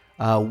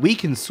 we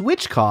can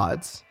switch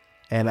cards,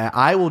 and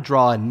I will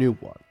draw a new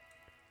one.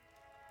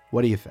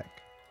 What do you think?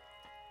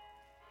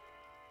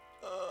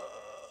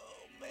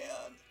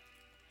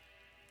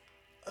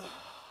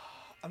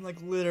 I'm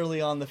like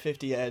literally on the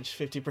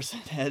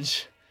 50%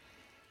 edge.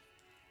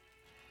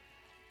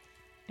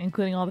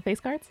 Including all the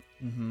face cards?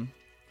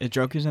 Is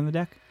Droku's in the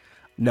deck?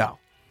 No.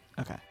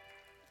 Okay.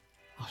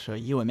 I'll show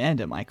you,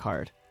 Amanda, my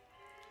card.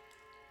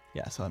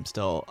 Yeah, so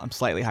I'm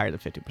slightly higher than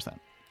 50%.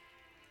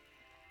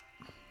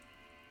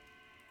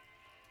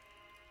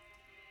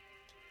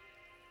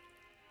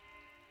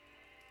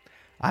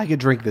 I could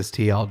drink this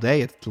tea all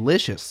day. It's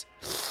delicious.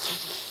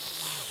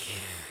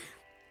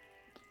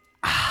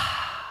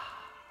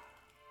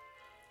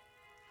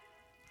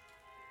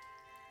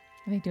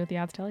 I think do what the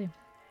odds tell you.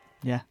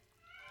 Yeah.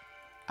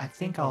 I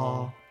think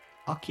I'll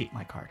keep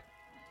my card.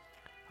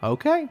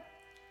 Okay.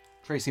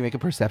 Tracy, make a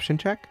perception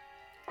check.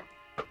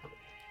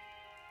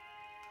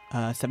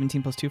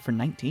 17 plus 2 for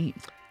 19.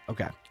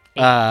 Okay.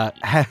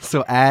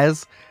 So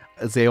as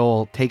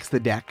Zaol takes the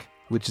deck,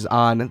 which is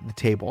on the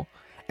table,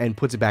 and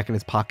puts it back in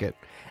his pocket,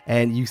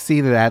 and you see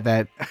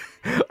that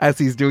as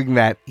he's doing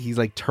that, he's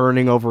like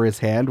turning over his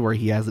hand where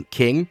he has a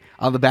king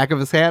on the back of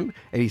his hand,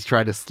 and he's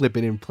trying to slip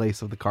it in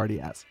place of the card he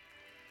has.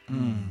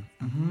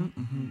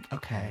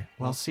 Okay.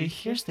 Well, see,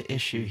 here's the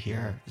issue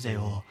here,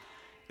 Zaol,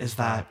 is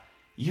that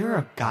you're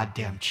a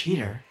goddamn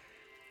cheater,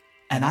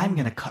 and I'm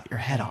gonna cut your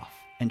head off.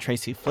 And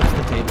Tracy flips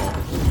the table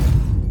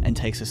and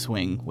takes a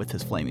swing with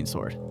his flaming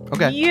sword.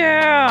 Okay.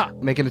 Yeah!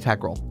 Make an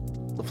attack roll.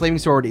 The flaming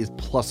sword is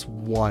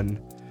 +1.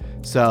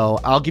 So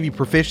I'll give you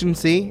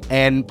proficiency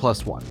and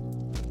 +1.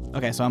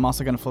 Okay, so I'm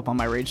also going to flip on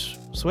my rage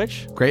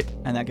switch, Great.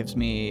 and that gives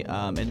me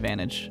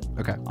advantage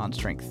Okay. on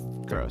strength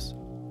throws.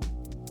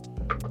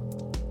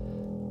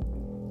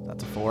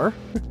 That's a 4.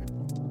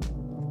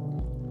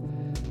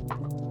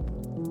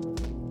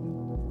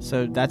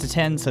 So that's a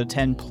 10, so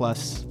 10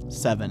 plus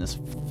 7 is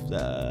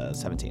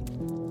 17.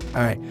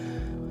 All right.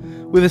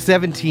 With a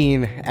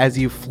 17, as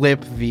you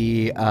flip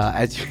the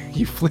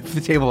you flip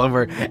the table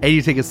over and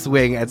you take a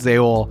swing at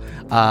Zaol,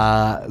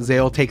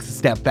 Zaol takes a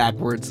step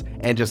backwards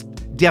and just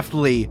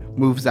deftly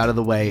moves out of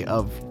the way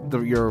of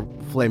your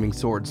flaming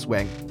sword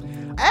swing.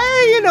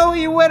 Hey,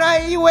 you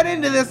went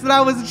into this and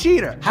I was a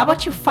cheater. How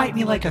about you fight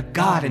me like a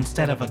god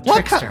instead of a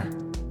What trickster?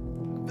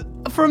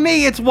 For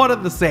me, it's one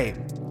of the same.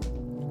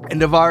 And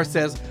Navarre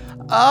says,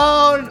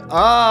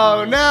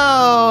 "Oh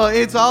no,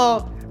 it's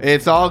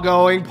all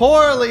going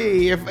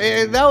poorly. If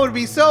that would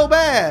be so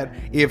bad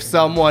if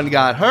someone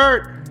got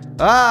hurt.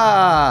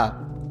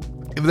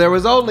 If there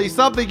was only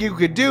something you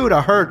could do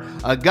to hurt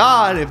a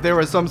god, if there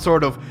was some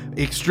sort of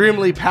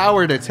extremely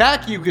powered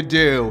attack you could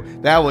do,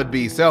 that would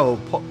be so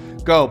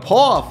go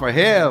poor for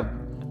him."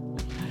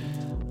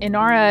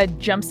 Inara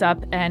jumps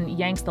up and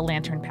yanks the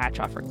lantern patch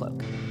off her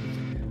cloak.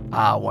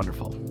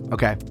 Wonderful.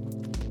 Okay.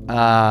 Where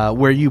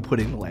are you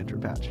putting the lantern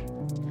patch?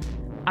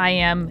 I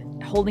am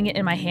holding it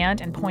in my hand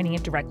and pointing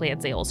it directly at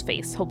Zaol's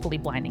face, hopefully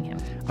blinding him.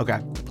 Okay.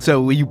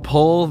 So you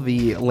pull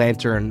the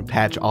lantern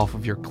patch off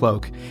of your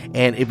cloak,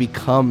 and it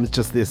becomes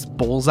just this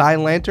bullseye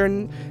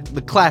lantern,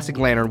 the classic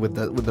lantern with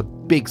the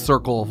big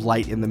circle of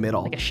light in the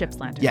middle. Like a ship's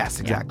lantern. Yes,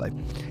 exactly.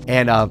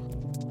 And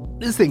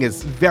this thing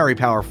is very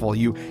powerful.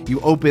 You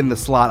open the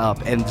slot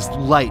up, and just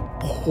light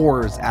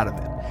pours out of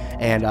it.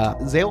 And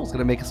Zaol's going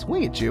to make a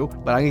swing at you,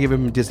 but I'm going to give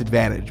him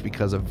disadvantage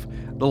because of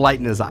the light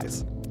in his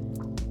eyes.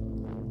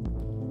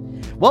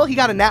 Well, he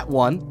got a nat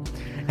 1.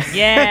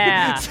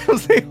 Yeah. So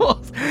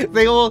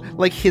Zaol,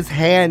 like his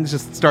hands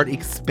just start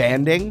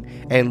expanding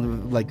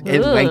and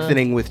and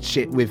lengthening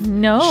with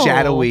No.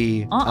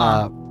 shadowy,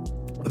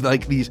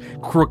 like these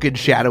crooked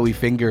shadowy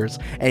fingers,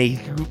 and he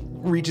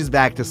reaches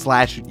back to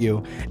slash at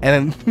you,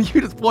 and then you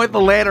just point the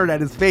lantern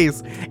at his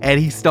face, and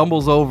he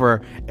stumbles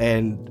over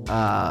and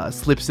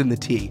slips in the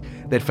tea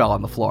that fell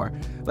on the floor.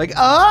 Like,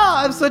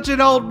 I'm such an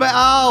old man.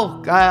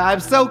 I'm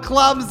so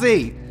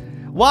clumsy.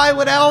 Why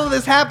would all of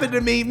this happen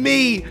to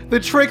me, the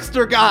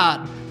trickster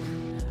god?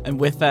 And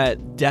with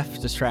that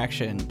deft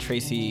distraction,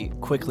 Tracy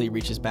quickly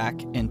reaches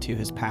back into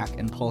his pack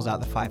and pulls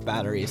out the 5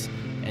 batteries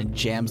and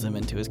jams them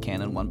into his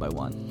cannon one by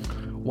one.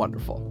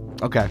 Wonderful.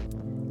 Okay.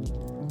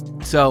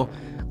 So,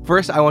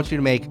 first I want you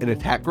to make an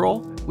attack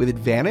roll with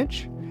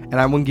advantage, and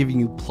I'm going to give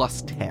you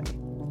 +10.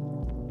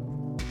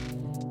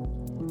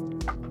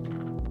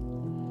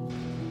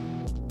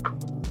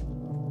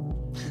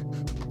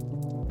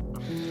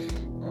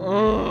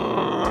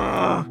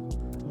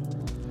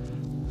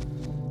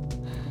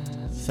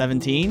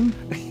 17.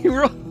 You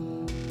roll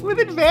with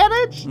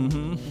advantage?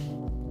 Mm-hmm.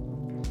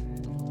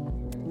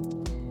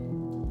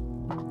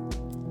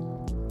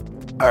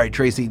 All right,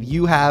 Tracy,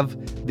 you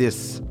have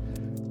this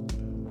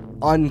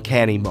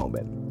uncanny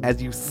moment.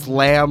 As you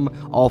slam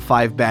all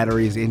 5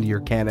 batteries into your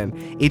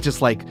cannon, it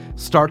just like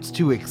starts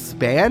to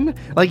expand.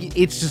 Like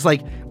it's just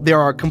like there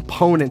are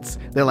components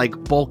that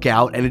like bulk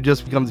out, and it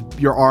just becomes,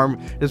 your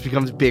arm just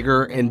becomes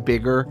bigger and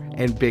bigger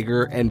and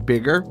bigger and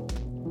bigger.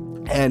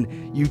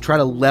 And you try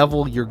to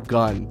level your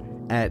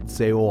gun at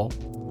Zeol.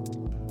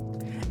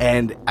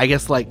 And I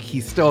guess like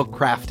he's still a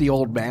crafty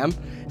old man,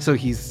 so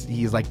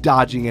he's like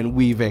dodging and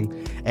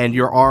weaving, and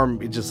your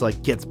arm, it just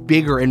like gets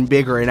bigger and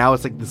bigger, and now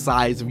it's like the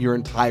size of your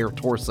entire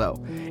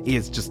torso.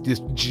 It's just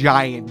this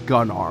giant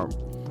gun arm,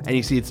 and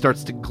you see it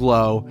starts to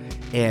glow,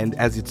 and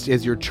as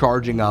you're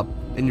charging up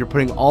and you're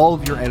putting all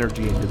of your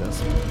energy into this,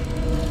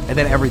 and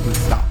then everything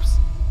stops,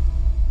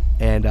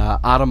 and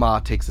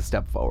Adama takes a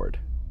step forward,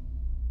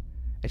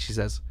 and she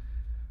says,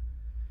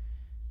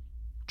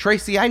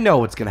 "Tracy, I know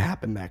what's going to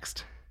happen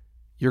next.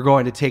 You're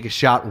going to take a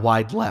shot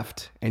wide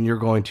left, and you're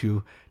going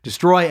to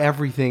destroy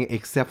everything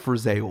except for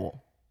Zeol.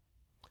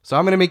 So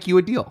I'm going to make you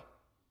a deal.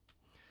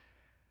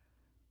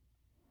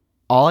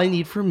 All I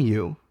need from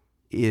you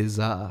is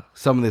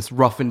some of this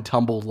rough and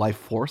tumble life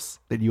force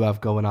that you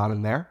have going on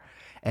in there.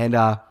 And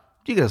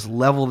you can just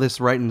level this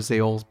right in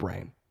Zeol's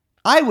brain.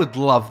 I would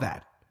love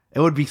that. It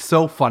would be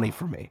so funny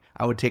for me.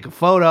 I would take a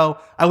photo.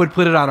 I would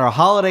put it on our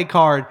holiday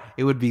card.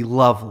 It would be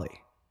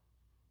lovely.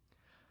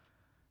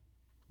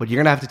 But you're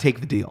going to have to take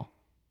the deal.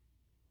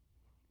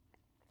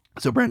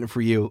 So, Brendan,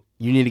 for you,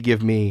 you need to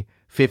give me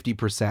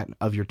 50%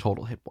 of your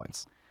total hit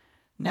points."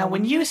 Now,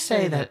 when you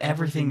say that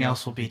everything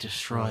else will be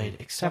destroyed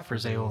except for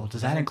Zeol,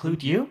 does that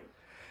include you?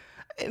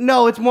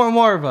 No, it's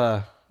more of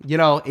a,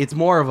 it's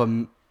more of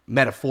a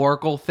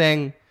metaphorical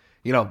thing.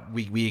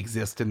 We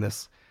exist in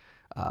this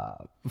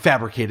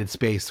fabricated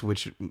space,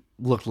 which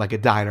looked like a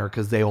diner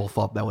because they all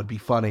thought that would be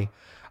funny.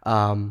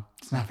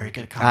 It's not very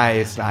good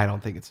comedy. I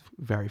don't think it's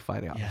very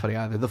funny Yeah.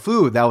 either. The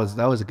food, that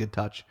was a good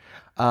touch.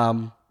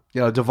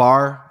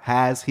 Devar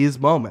has his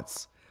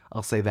moments.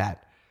 I'll say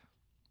that.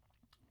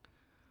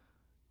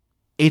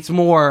 It's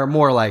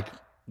more like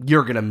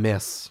you're going to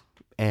miss,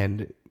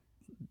 and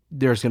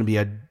there's going to be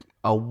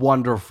a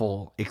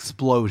wonderful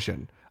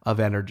explosion of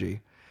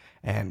energy,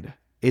 and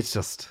it's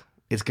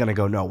going to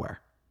go nowhere.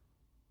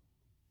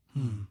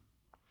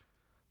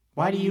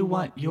 Why do you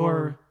want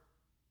your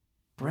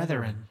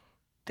brethren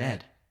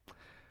dead?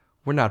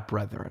 We're not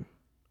brethren.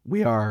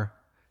 We are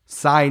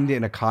signed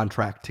in a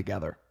contract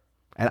together.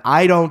 And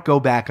I don't go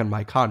back on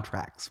my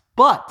contracts.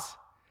 But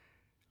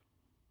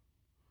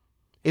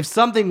if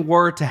something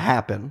were to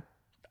happen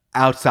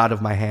outside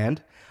of my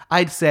hand,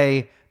 I'd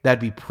say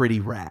that'd be pretty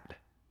rad.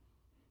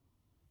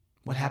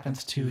 What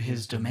happens to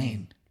his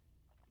domain?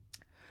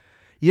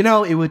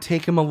 It would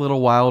take him a little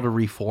while to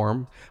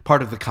reform.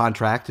 Part of the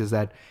contract is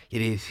that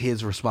it is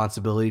his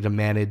responsibility to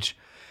manage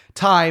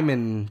time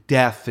and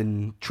death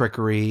and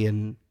trickery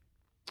and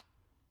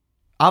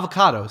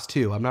avocados,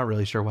 too. I'm not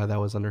really sure why that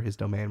was under his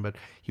domain, but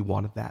he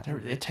wanted that.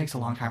 It takes a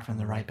long time for them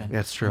to ripen.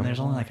 That's true. And there's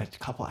only like a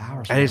couple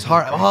hours. And it's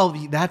hard. Well,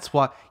 that's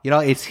why,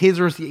 it's his,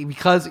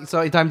 because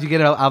sometimes you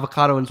get an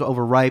avocado and it's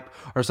overripe,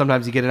 or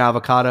sometimes you get an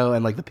avocado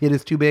and like the pit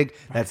is too big.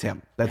 Right. That's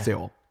him. That's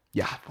Zeol.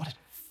 Yeah. God, what a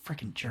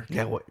freaking jerk.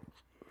 Yeah.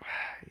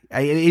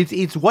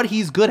 It's what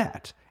he's good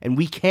at, and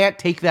we can't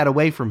take that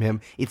away from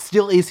him. It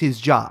still is his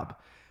job.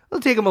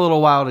 It'll take him a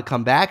little while to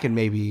come back, and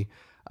maybe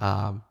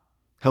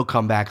he'll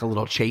come back a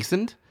little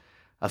chastened.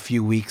 A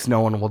few weeks, no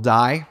one will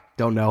die.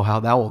 Don't know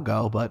how that will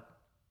go, but...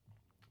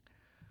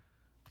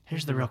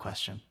 Here's the real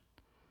question.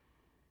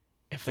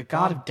 If the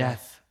god of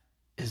death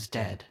is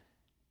dead,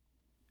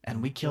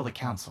 and we kill the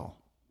council,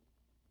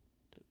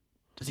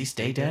 does he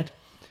stay dead?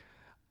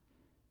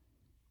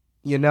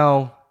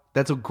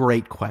 That's a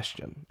great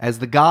question. As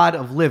the god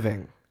of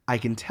living, I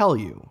can tell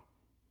you,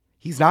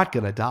 he's not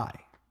going to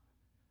die.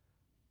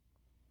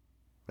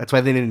 That's why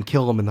they didn't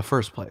kill him in the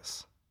first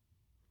place.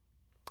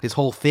 His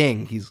whole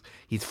thing,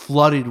 he's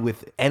flooded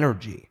with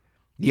energy.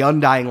 The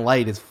undying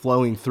light is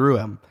flowing through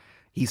him.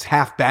 He's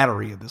half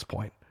battery at this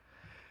point.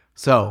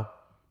 So,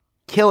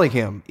 killing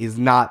him is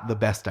not the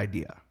best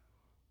idea.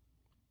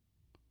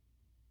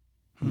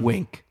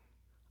 Wink.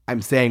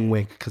 I'm saying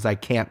wink because I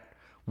can't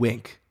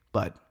wink,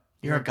 but...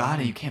 You're a god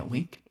and you can't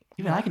wink?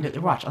 Even I can do it.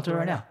 Watch, I'll do it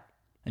right now.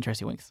 And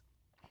Tracy winks.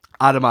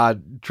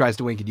 Adama tries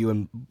to wink at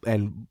you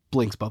and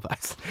blinks both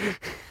eyes.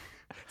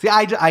 See,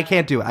 I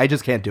can't do it. I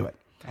just can't do it.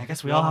 I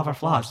guess we all have our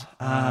flaws.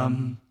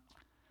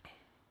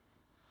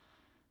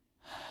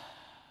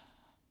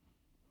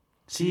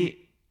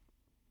 See,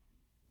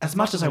 as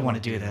much as I want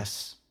to do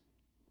this,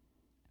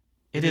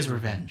 it is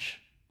revenge.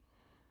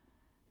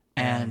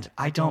 And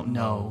I don't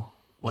know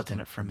what's in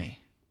it for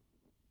me.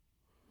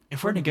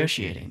 If we're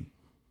negotiating,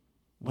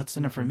 what's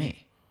in it for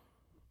me?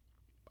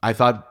 I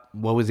thought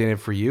what was in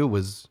it for you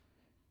was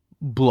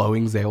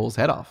blowing Zeol's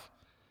head off.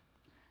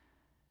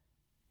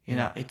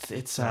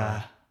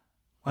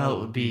 Well, it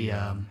would be...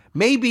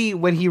 Maybe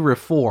when he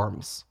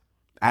reforms,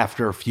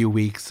 after a few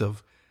weeks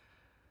of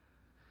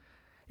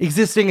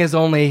existing as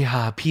only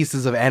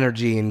pieces of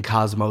energy in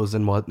cosmos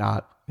and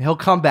whatnot, he'll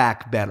come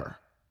back better.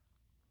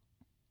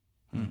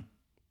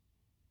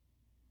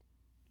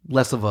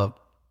 Less of and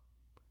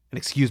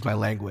excuse my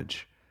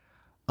language,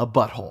 a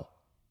butthole.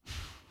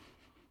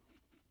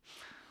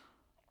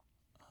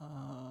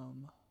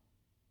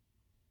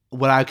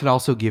 What I can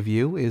also give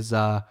you is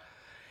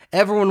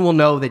everyone will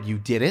know that you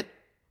did it.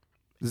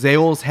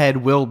 Zeol's head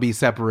will be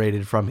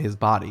separated from his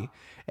body.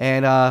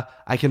 And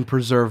I can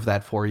preserve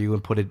that for you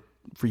and put it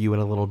for you in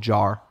a little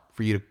jar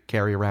for you to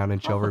carry around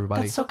and show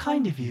everybody. That's so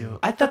kind of you.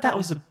 I thought that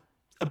was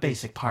a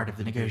basic part of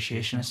the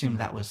negotiation. I assumed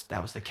that was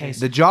the case.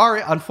 The jar,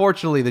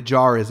 unfortunately, the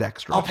jar is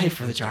extra. I'll pay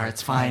for the jar.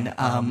 It's fine.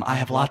 I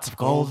have lots of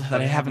gold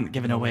that I haven't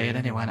given away at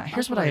anyone.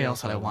 Here's what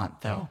else I want,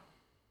 though.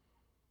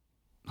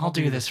 I'll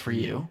do this for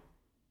you.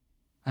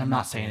 I'm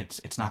not saying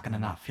it's not going to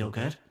not feel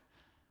good.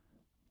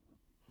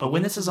 But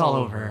when this is all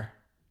over,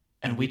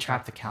 and we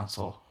trap the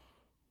council,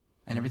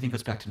 and everything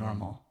goes back to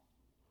normal,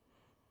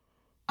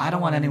 I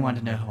don't want anyone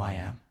to know who I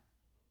am.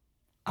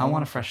 I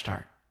want a fresh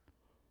start.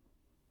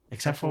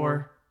 Except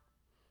for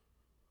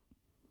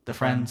the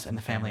friends and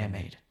the family I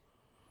made.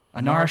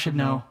 Anara should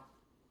know.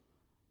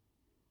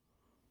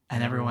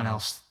 And everyone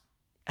else.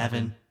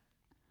 Evan.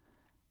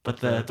 But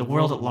the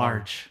world at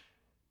large.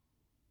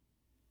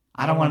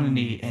 I don't want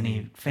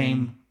any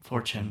fame,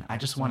 fortune. I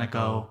just want to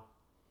go.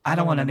 I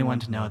don't want anyone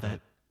to know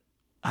that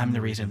I'm the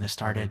reason this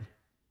started.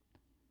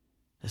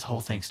 This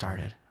whole thing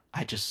started.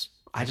 I just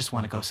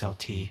want to go sell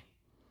tea.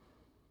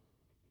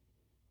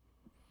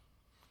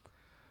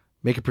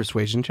 Make a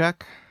persuasion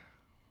check.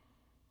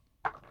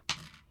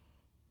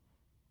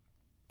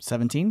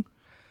 17.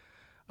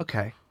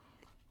 Okay.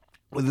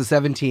 With the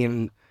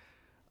 17,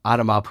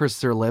 Adama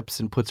purses her lips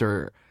and puts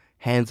her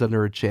hands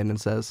under her chin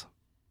and says,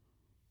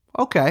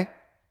 okay,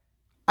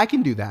 I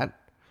can do that.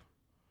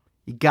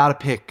 You gotta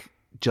pick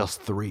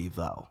just 3,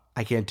 though.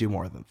 I can't do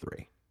more than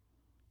 3.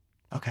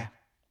 Okay.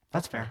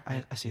 That's fair.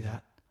 I see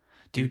that.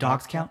 Do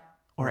dogs count?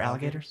 Or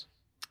alligators?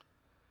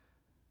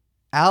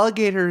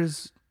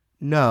 Alligators,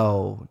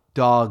 no.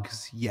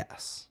 Dogs,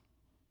 yes.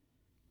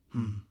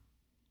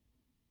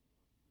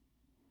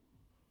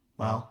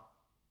 Well,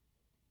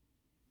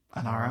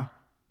 Anara,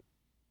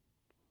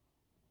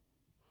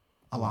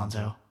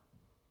 Alonzo,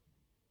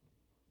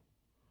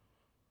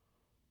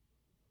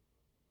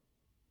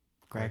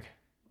 Greg.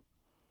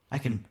 I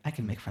can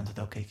make friends with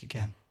Oatcake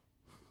again.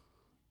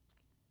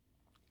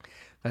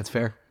 That's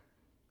fair.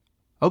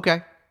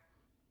 Okay.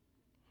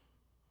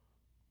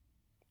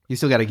 You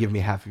still got to give me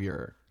half of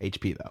your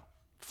HP, though.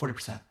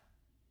 40%.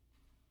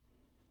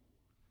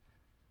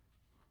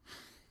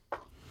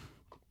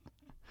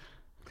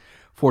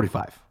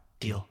 $45.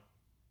 Deal.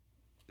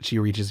 She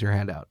reaches your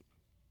hand out.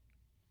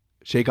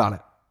 Shake on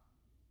it.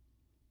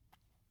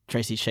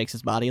 Tracy shakes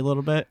his body a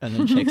little bit and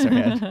then shakes her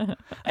head.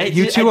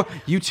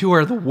 You two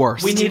are the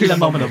worst. We needed a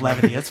moment of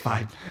levity. It's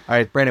fine. All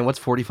right, Brandon, what's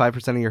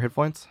 45% of your hit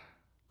points?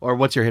 Or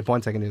what's your hit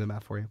points? I can do the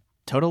math for you.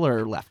 Total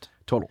or left?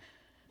 Total.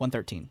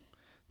 113.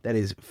 That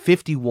is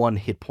 51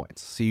 hit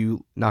points. So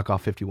you knock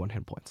off 51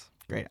 hit points.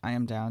 Great. I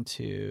am down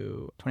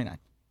to 29.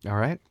 All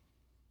right.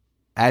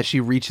 As she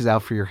reaches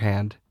out for your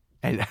hand,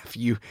 and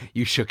you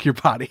shook your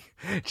body,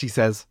 she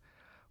says,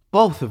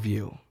 both of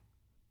you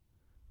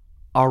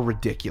are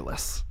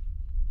ridiculous.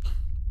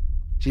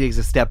 She takes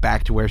a step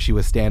back to where she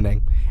was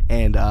standing,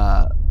 and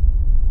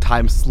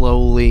time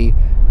slowly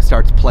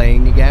starts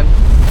playing again,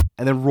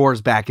 and then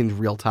roars back into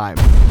real time.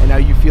 And now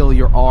you feel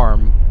your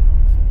arm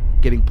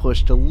getting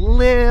pushed a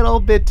little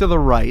bit to the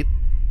right,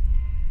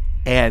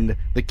 and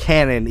the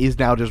cannon is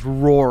now just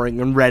roaring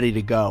and ready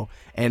to go.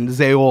 And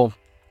Zeol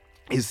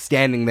is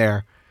standing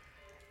there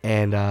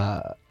and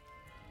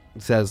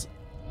says,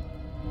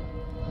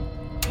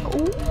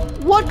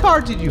 what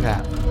card did you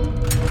have?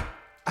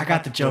 I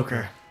got the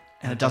Joker,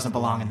 and it doesn't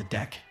belong in the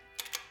deck.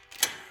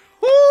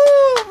 Woo,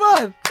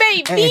 man.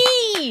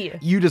 Baby!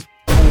 And you just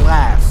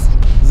blast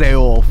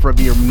Zeol from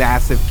your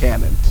massive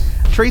cannon.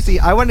 Tracy,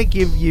 I want to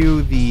give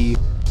you the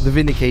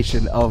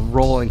vindication of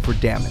rolling for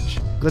damage.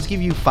 Let's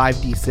give you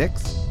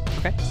 5d6.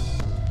 Okay.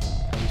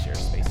 I'll use your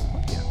space.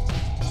 Yeah.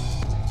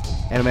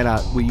 And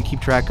Amanda, will you keep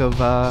track of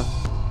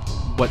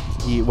what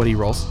he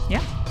rolls?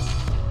 Yeah.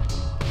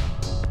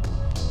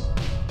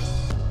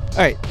 All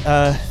right.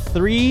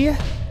 3,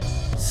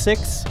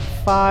 6,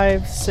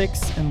 5,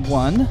 6, and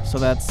 1. So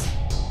that's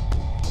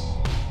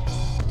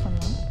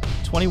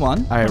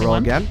 21. All right, 21. roll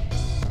again.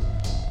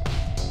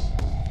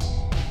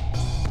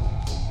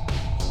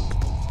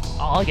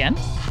 All again.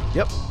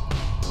 Yep.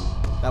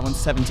 That one's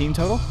 17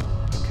 total.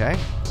 Okay.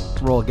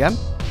 Roll again.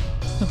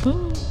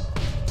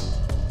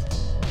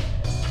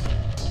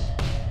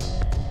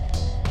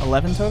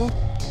 11 total.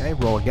 Okay,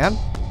 roll again.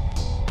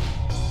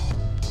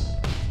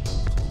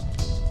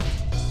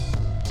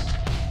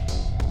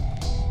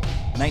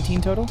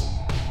 $19 total.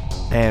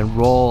 And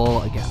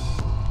roll again.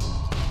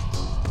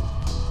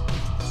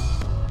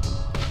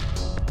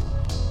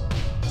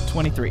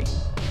 $23.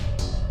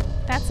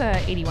 That's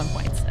 81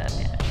 points of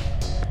damage.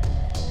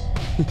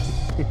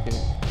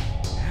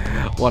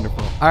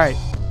 Wonderful. All right.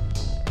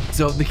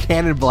 So the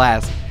cannon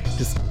blast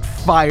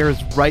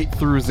fires right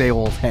through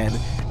Zeol's head,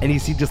 and you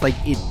see just like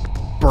it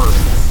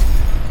bursts.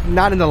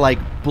 Not into like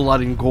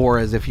blood and gore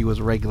as if he was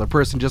a regular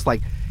person, just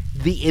like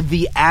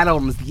the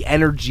atoms, the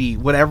energy,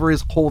 whatever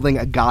is holding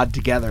a god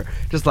together,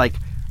 just like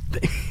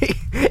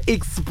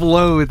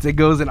explodes. It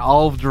goes in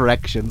all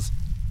directions.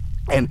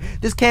 And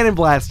this cannon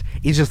blast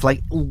is just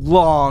like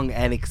long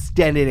and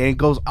extended, and it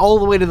goes all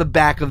the way to the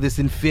back of this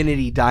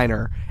infinity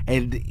diner,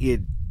 and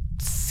it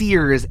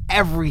sears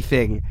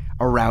everything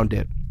around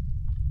it.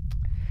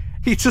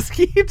 He just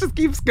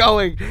keeps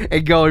going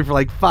and going for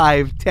like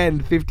 5,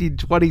 10, 15,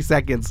 20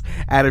 seconds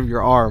out of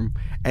your arm.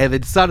 And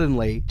then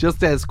suddenly,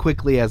 just as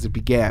quickly as it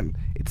began,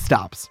 it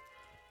stops.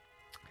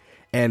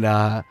 And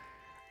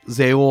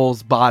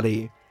Zeol's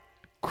body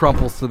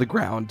crumples to the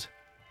ground.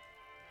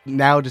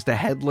 Now just a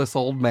headless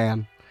old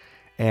man.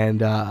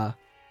 And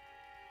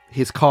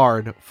his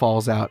card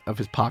falls out of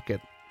his pocket.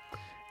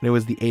 And it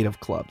was the 8 of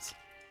clubs.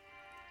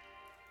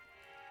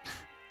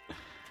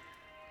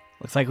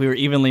 Looks like we were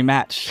evenly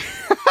matched.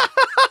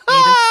 8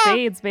 of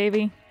spades,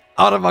 baby.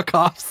 Automa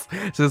coughs.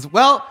 Says,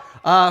 well,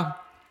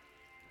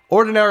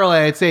 ordinarily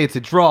I'd say it's a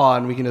draw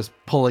and we can just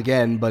pull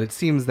again, but it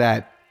seems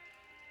that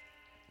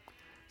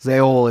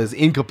Zeol is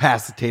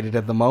incapacitated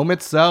at the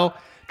moment, so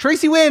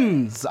Tracy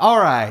wins. All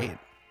right.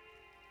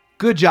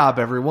 Good job,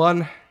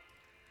 everyone.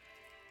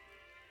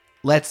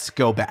 Let's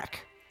go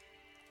back.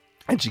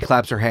 And she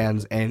claps her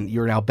hands, and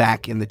you're now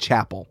back in the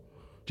chapel,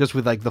 just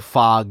with like the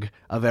fog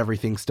of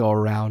everything still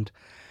around.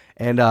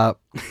 And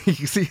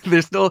you see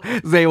there's still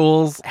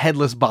Zeol's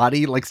headless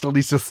body, like still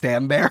needs to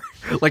stand there,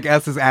 like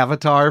as his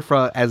avatar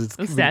as it's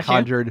been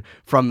conjured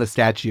from the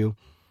statue.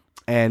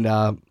 And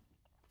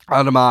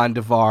Automa and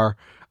Devar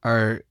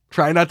are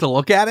trying not to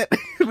look at it.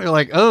 They're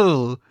like,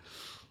 oh.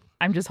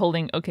 I'm just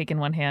holding Oatcake in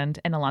one hand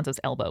and Alonso's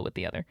elbow with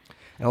the other.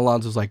 And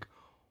Alonso's like,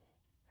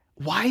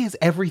 why is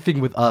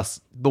everything with us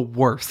the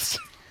worst?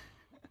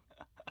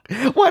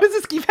 Why does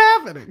this keep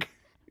happening?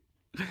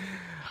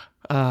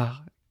 I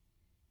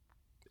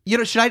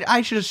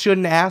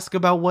shouldn't ask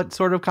about what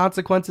sort of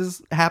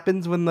consequences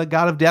happens when the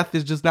god of death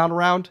is just not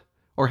around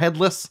or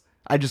headless.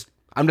 I'm just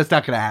not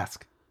going to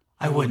ask.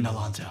 I wouldn't,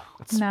 Alonso.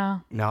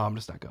 No, I'm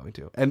just not going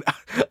to. And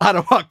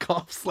Automa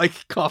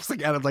coughs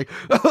again. It's like,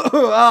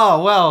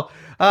 oh, well,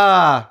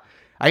 I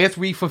guess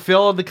we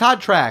fulfilled the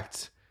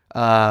contract.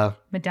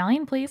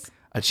 Medallion, please.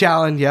 A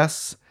challenge,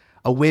 yes.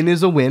 A win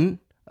is a win.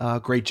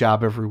 Great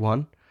job,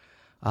 everyone.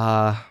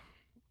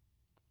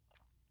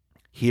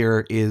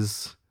 Here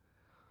is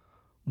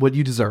what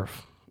you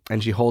deserve.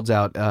 And she holds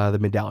out the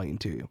medallion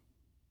to you.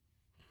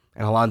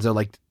 And Alonso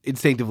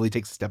instinctively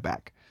takes a step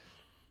back.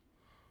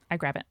 I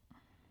grab it.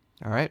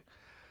 All right.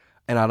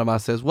 And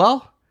Automa says,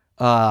 well,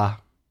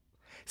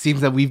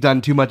 seems that we've done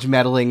too much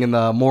meddling in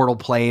the mortal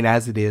plane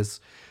as it is.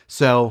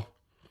 So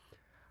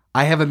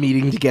I have a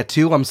meeting to get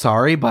to. I'm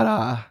sorry,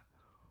 but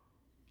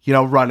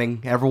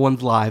running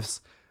everyone's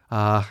lives.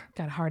 Got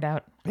a heart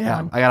out.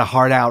 Yeah, I got a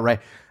heart out, right?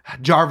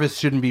 Jarvis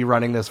shouldn't be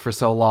running this for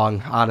so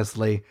long,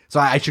 honestly. So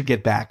I should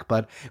get back.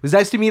 But it was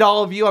nice to meet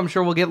all of you. I'm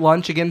sure we'll get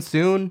lunch again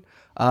soon.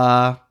 If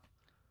I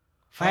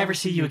ever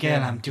see you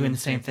again, I'm doing the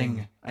same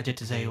thing I did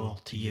to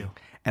Zeol to you.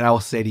 And I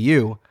will say to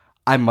you,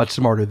 I'm much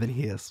smarter than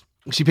he is.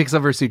 She picks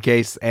up her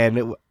suitcase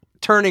and,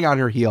 turning on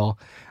her heel,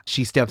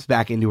 she steps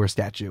back into her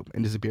statue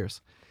and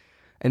disappears.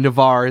 And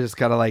Devar is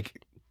kind of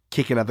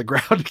kicking at the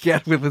ground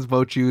again with his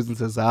boat shoes and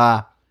says,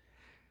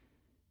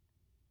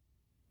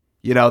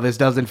 this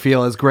doesn't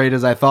feel as great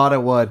as I thought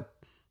it would.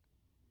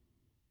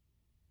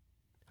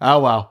 Oh,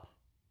 well.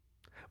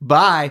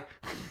 Bye.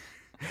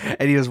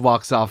 And he just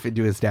walks off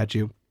into his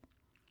statue.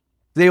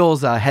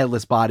 Zeol's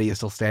headless body is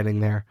still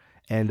standing there,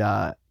 and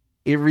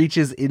it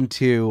reaches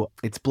into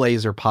its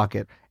blazer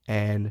pocket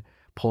and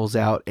pulls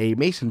out a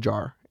mason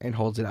jar and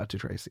holds it out to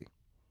Tracy.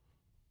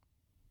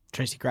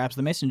 Tracy grabs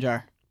the mason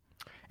jar.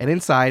 And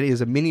inside is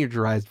a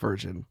miniaturized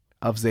version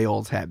of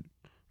Zeol's head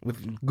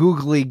with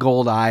googly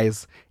gold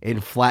eyes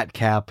and flat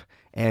cap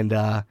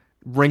and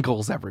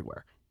wrinkles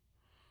everywhere.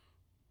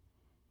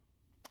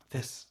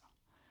 This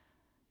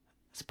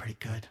is pretty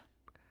good.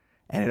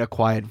 And in a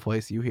quiet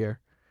voice you hear,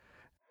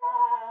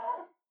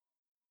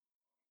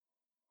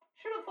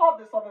 should have thought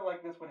that something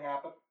like this would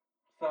happen.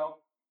 So,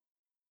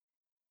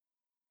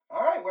 all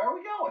right, where are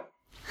we going?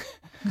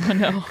 Oh,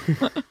 no.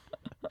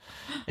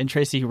 And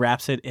Tracy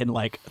wraps it in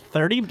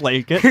 30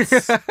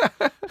 blankets.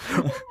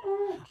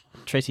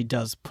 Tracy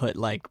does put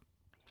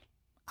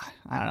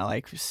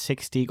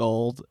 60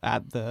 gold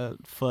at the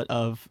foot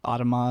of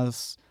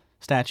Automa's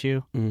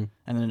statue. And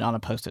then on a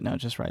post-it note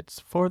just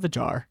writes, for the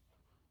jar.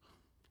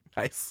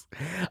 Nice.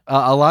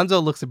 Alonso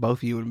looks at both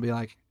of you and be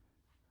like,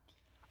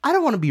 I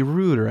don't want to be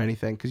rude or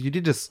anything, because you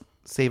did just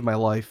save my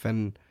life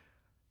and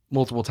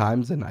multiple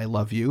times, and I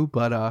love you,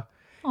 but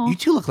you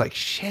two look like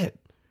shit.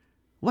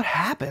 What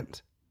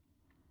happened?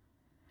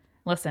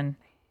 Listen,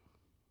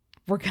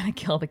 we're going to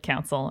kill the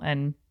council,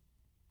 and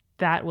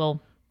that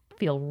will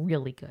feel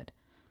really good.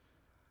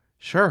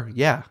 Sure,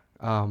 yeah.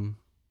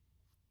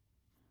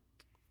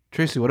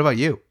 Tracy, what about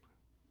you?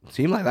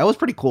 Seemed like that was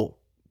pretty cool.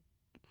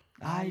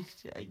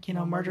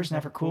 Murder's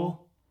never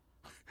cool.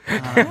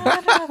 I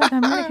don't know about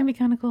that. Murder can be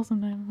kind of cool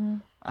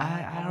sometimes.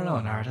 I don't know,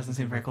 Nara. It doesn't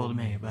seem very cool to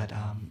me, but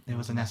it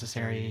was a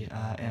necessary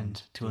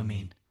end to a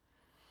mean.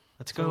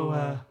 Let's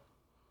go.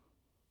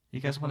 You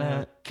guys want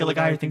to kill a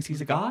guy who thinks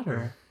he's a god,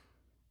 or?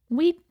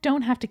 We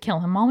don't have to kill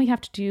him. All we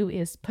have to do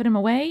is put him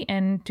away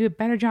and do a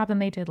better job than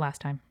they did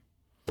last time.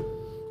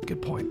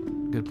 Good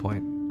point. Good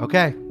point.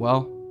 Okay,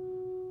 well,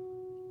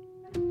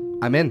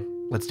 I'm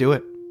in. Let's do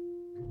it.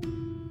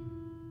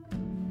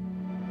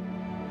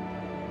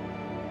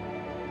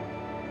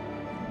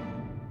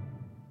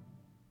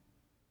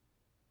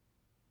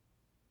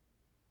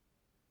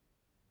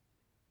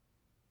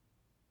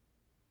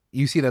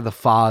 You see that the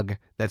fog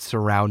that's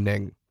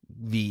surrounding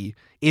the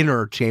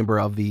inner chamber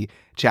of the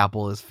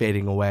chapel is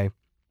fading away.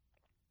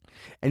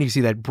 And you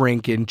see that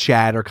Brink and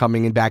Chad are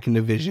coming in back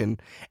into vision.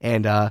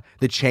 And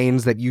the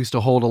chains that used to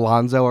hold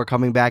Alonzo are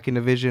coming back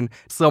into vision.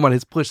 Someone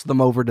has pushed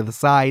them over to the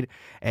side,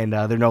 and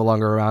they're no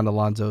longer around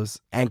Alonzo's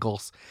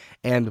ankles.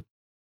 And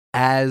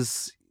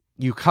as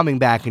you coming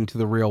back into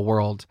the real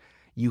world,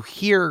 you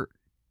hear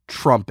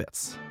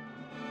trumpets.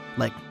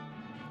 Like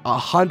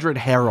 100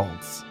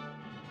 heralds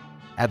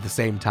at the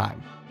same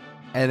time.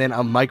 And then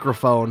a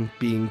microphone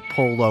being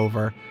pulled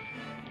over.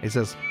 It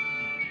says,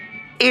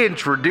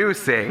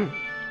 "Introducing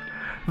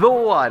the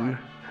one,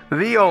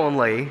 the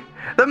only,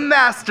 the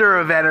master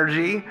of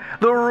energy,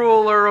 the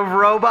ruler of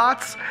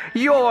robots,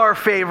 your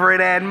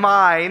favorite and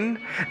mine,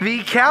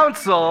 the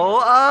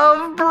Council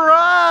of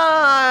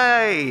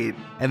Bright."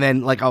 And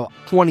then like a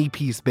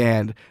 20-piece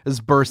band is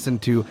burst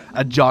into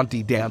a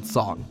jaunty dance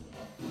song.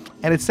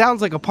 And it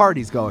sounds like a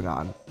party's going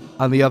on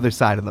the other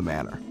side of the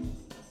manor.